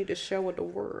 Pooh, that you need to share with the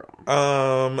world?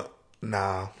 Nah.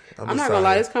 I'm not gonna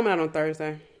lie. It's coming out on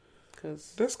Thursday.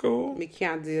 Cause that's cool. We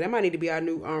can't do that. Might need to be our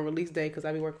new release day because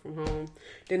I be working from home.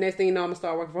 The next thing you know, I'm gonna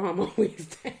start working from home on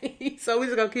Wednesday. So we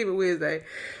just gonna keep it Wednesday.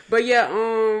 But yeah,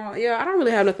 I don't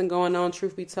really have nothing going on.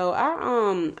 Truth be told, I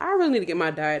really need to get my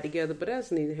diet together. But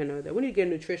that's neither here nor there. We need to get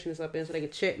a nutritionist up in so they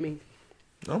can check me.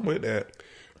 I'm with that.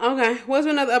 Okay, what's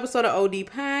another episode of OD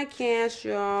Podcast,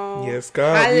 y'all? Yes,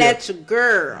 God. Holla at your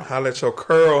girl. Holla at your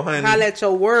curl, honey. Holla at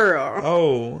your world.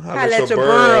 Oh, holla at your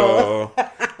girl.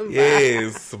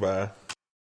 Yes, bye.